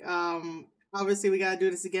fantastic. Obviously, we got to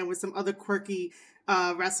do this again with some other quirky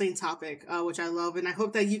wrestling topic, which I love. And I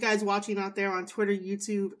hope that you guys watching out there on Twitter,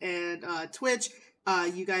 YouTube, and Twitch,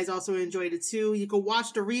 you guys also enjoyed it too. You can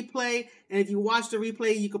watch the replay, and if you watch the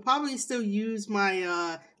replay, you could probably still use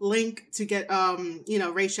my link to get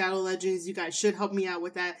Raid Shadow Legends. You guys should help me out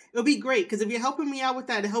with that. It'll be great, because if you're helping me out with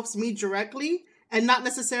that, it helps me directly and not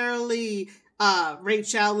necessarily Raid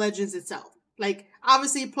Shadow Legends itself. Like,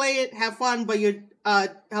 obviously play it, have fun, but you're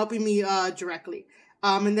helping me directly.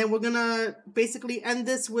 And then we're gonna basically end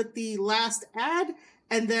this with the last ad,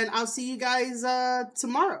 and then I'll see you guys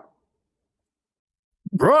tomorrow.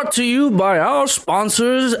 Brought to you by our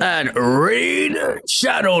sponsors at Raid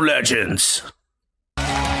Shadow Legends.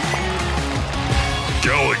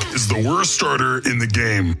 Gallic is the worst starter in the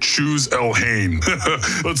game. Choose Elhain.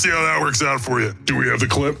 Let's see how that works out for you. Do we have the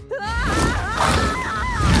clip?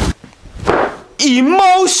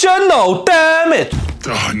 Emotional damage.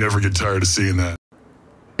 Oh, I never get tired of seeing that.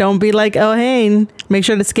 Don't be like Elhain. Make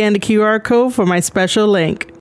sure to scan the QR code for my special link.